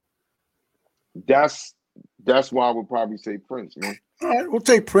that's why I would probably say Prince, man. All right, we'll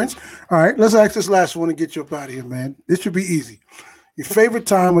take Prince. All right, let's ask this last one and get you up out of here, man. This should be easy. Your favorite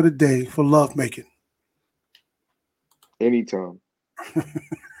time of the day for love making? Anytime.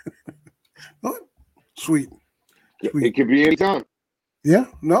 Oh, sweet. It could be anytime. Yeah,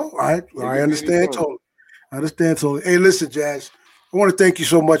 no, I understand totally. I understand totally. Hey, listen, Jazz, I want to thank you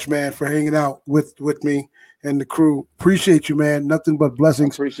so much, man, for hanging out with me and the crew. Appreciate you, man. Nothing but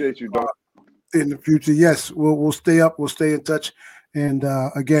blessings. I appreciate you, dog. In the future. Yes, we'll stay up. We'll stay in touch. And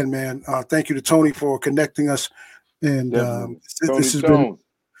again, man, thank you to Tony for connecting us. And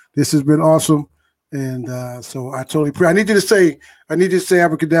this has been awesome. And so I totally I need you to say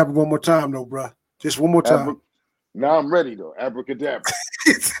abracadabra one more time, though, bro. Just one more time. Now I'm ready though. Abracadabra.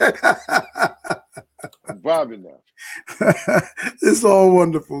 I'm vibing now. It's all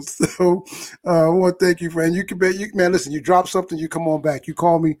wonderful. So I want to thank you, friend. You can man. Listen, you drop something, you come on back. You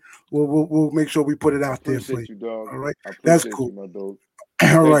call me. We'll make sure we put it out there for you. Dog. All right, that's cool. You, my dog.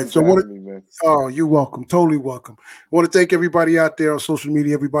 All right. So you're welcome. Totally welcome. I want to thank everybody out there on social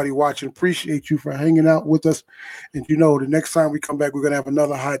media, everybody watching. Appreciate you for hanging out with us. And the next time we come back, we're going to have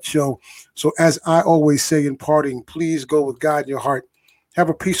another hot show. So as I always say in parting, please go with God in your heart. Have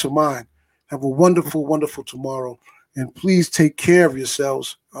a peace of mind. Have a wonderful, wonderful tomorrow. And please take care of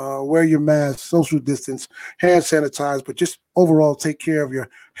yourselves. Wear your mask, social distance, hand sanitize, but just overall take care of your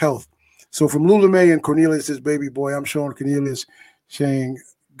health. So from Lula May and Cornelius' baby boy, I'm Sean Cornelius, saying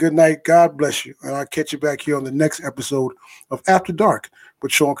good night, God bless you, and I'll catch you back here on the next episode of After Dark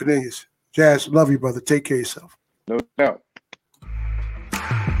with Sean Cornelius. Jazz, love you, brother. Take care of yourself. No doubt.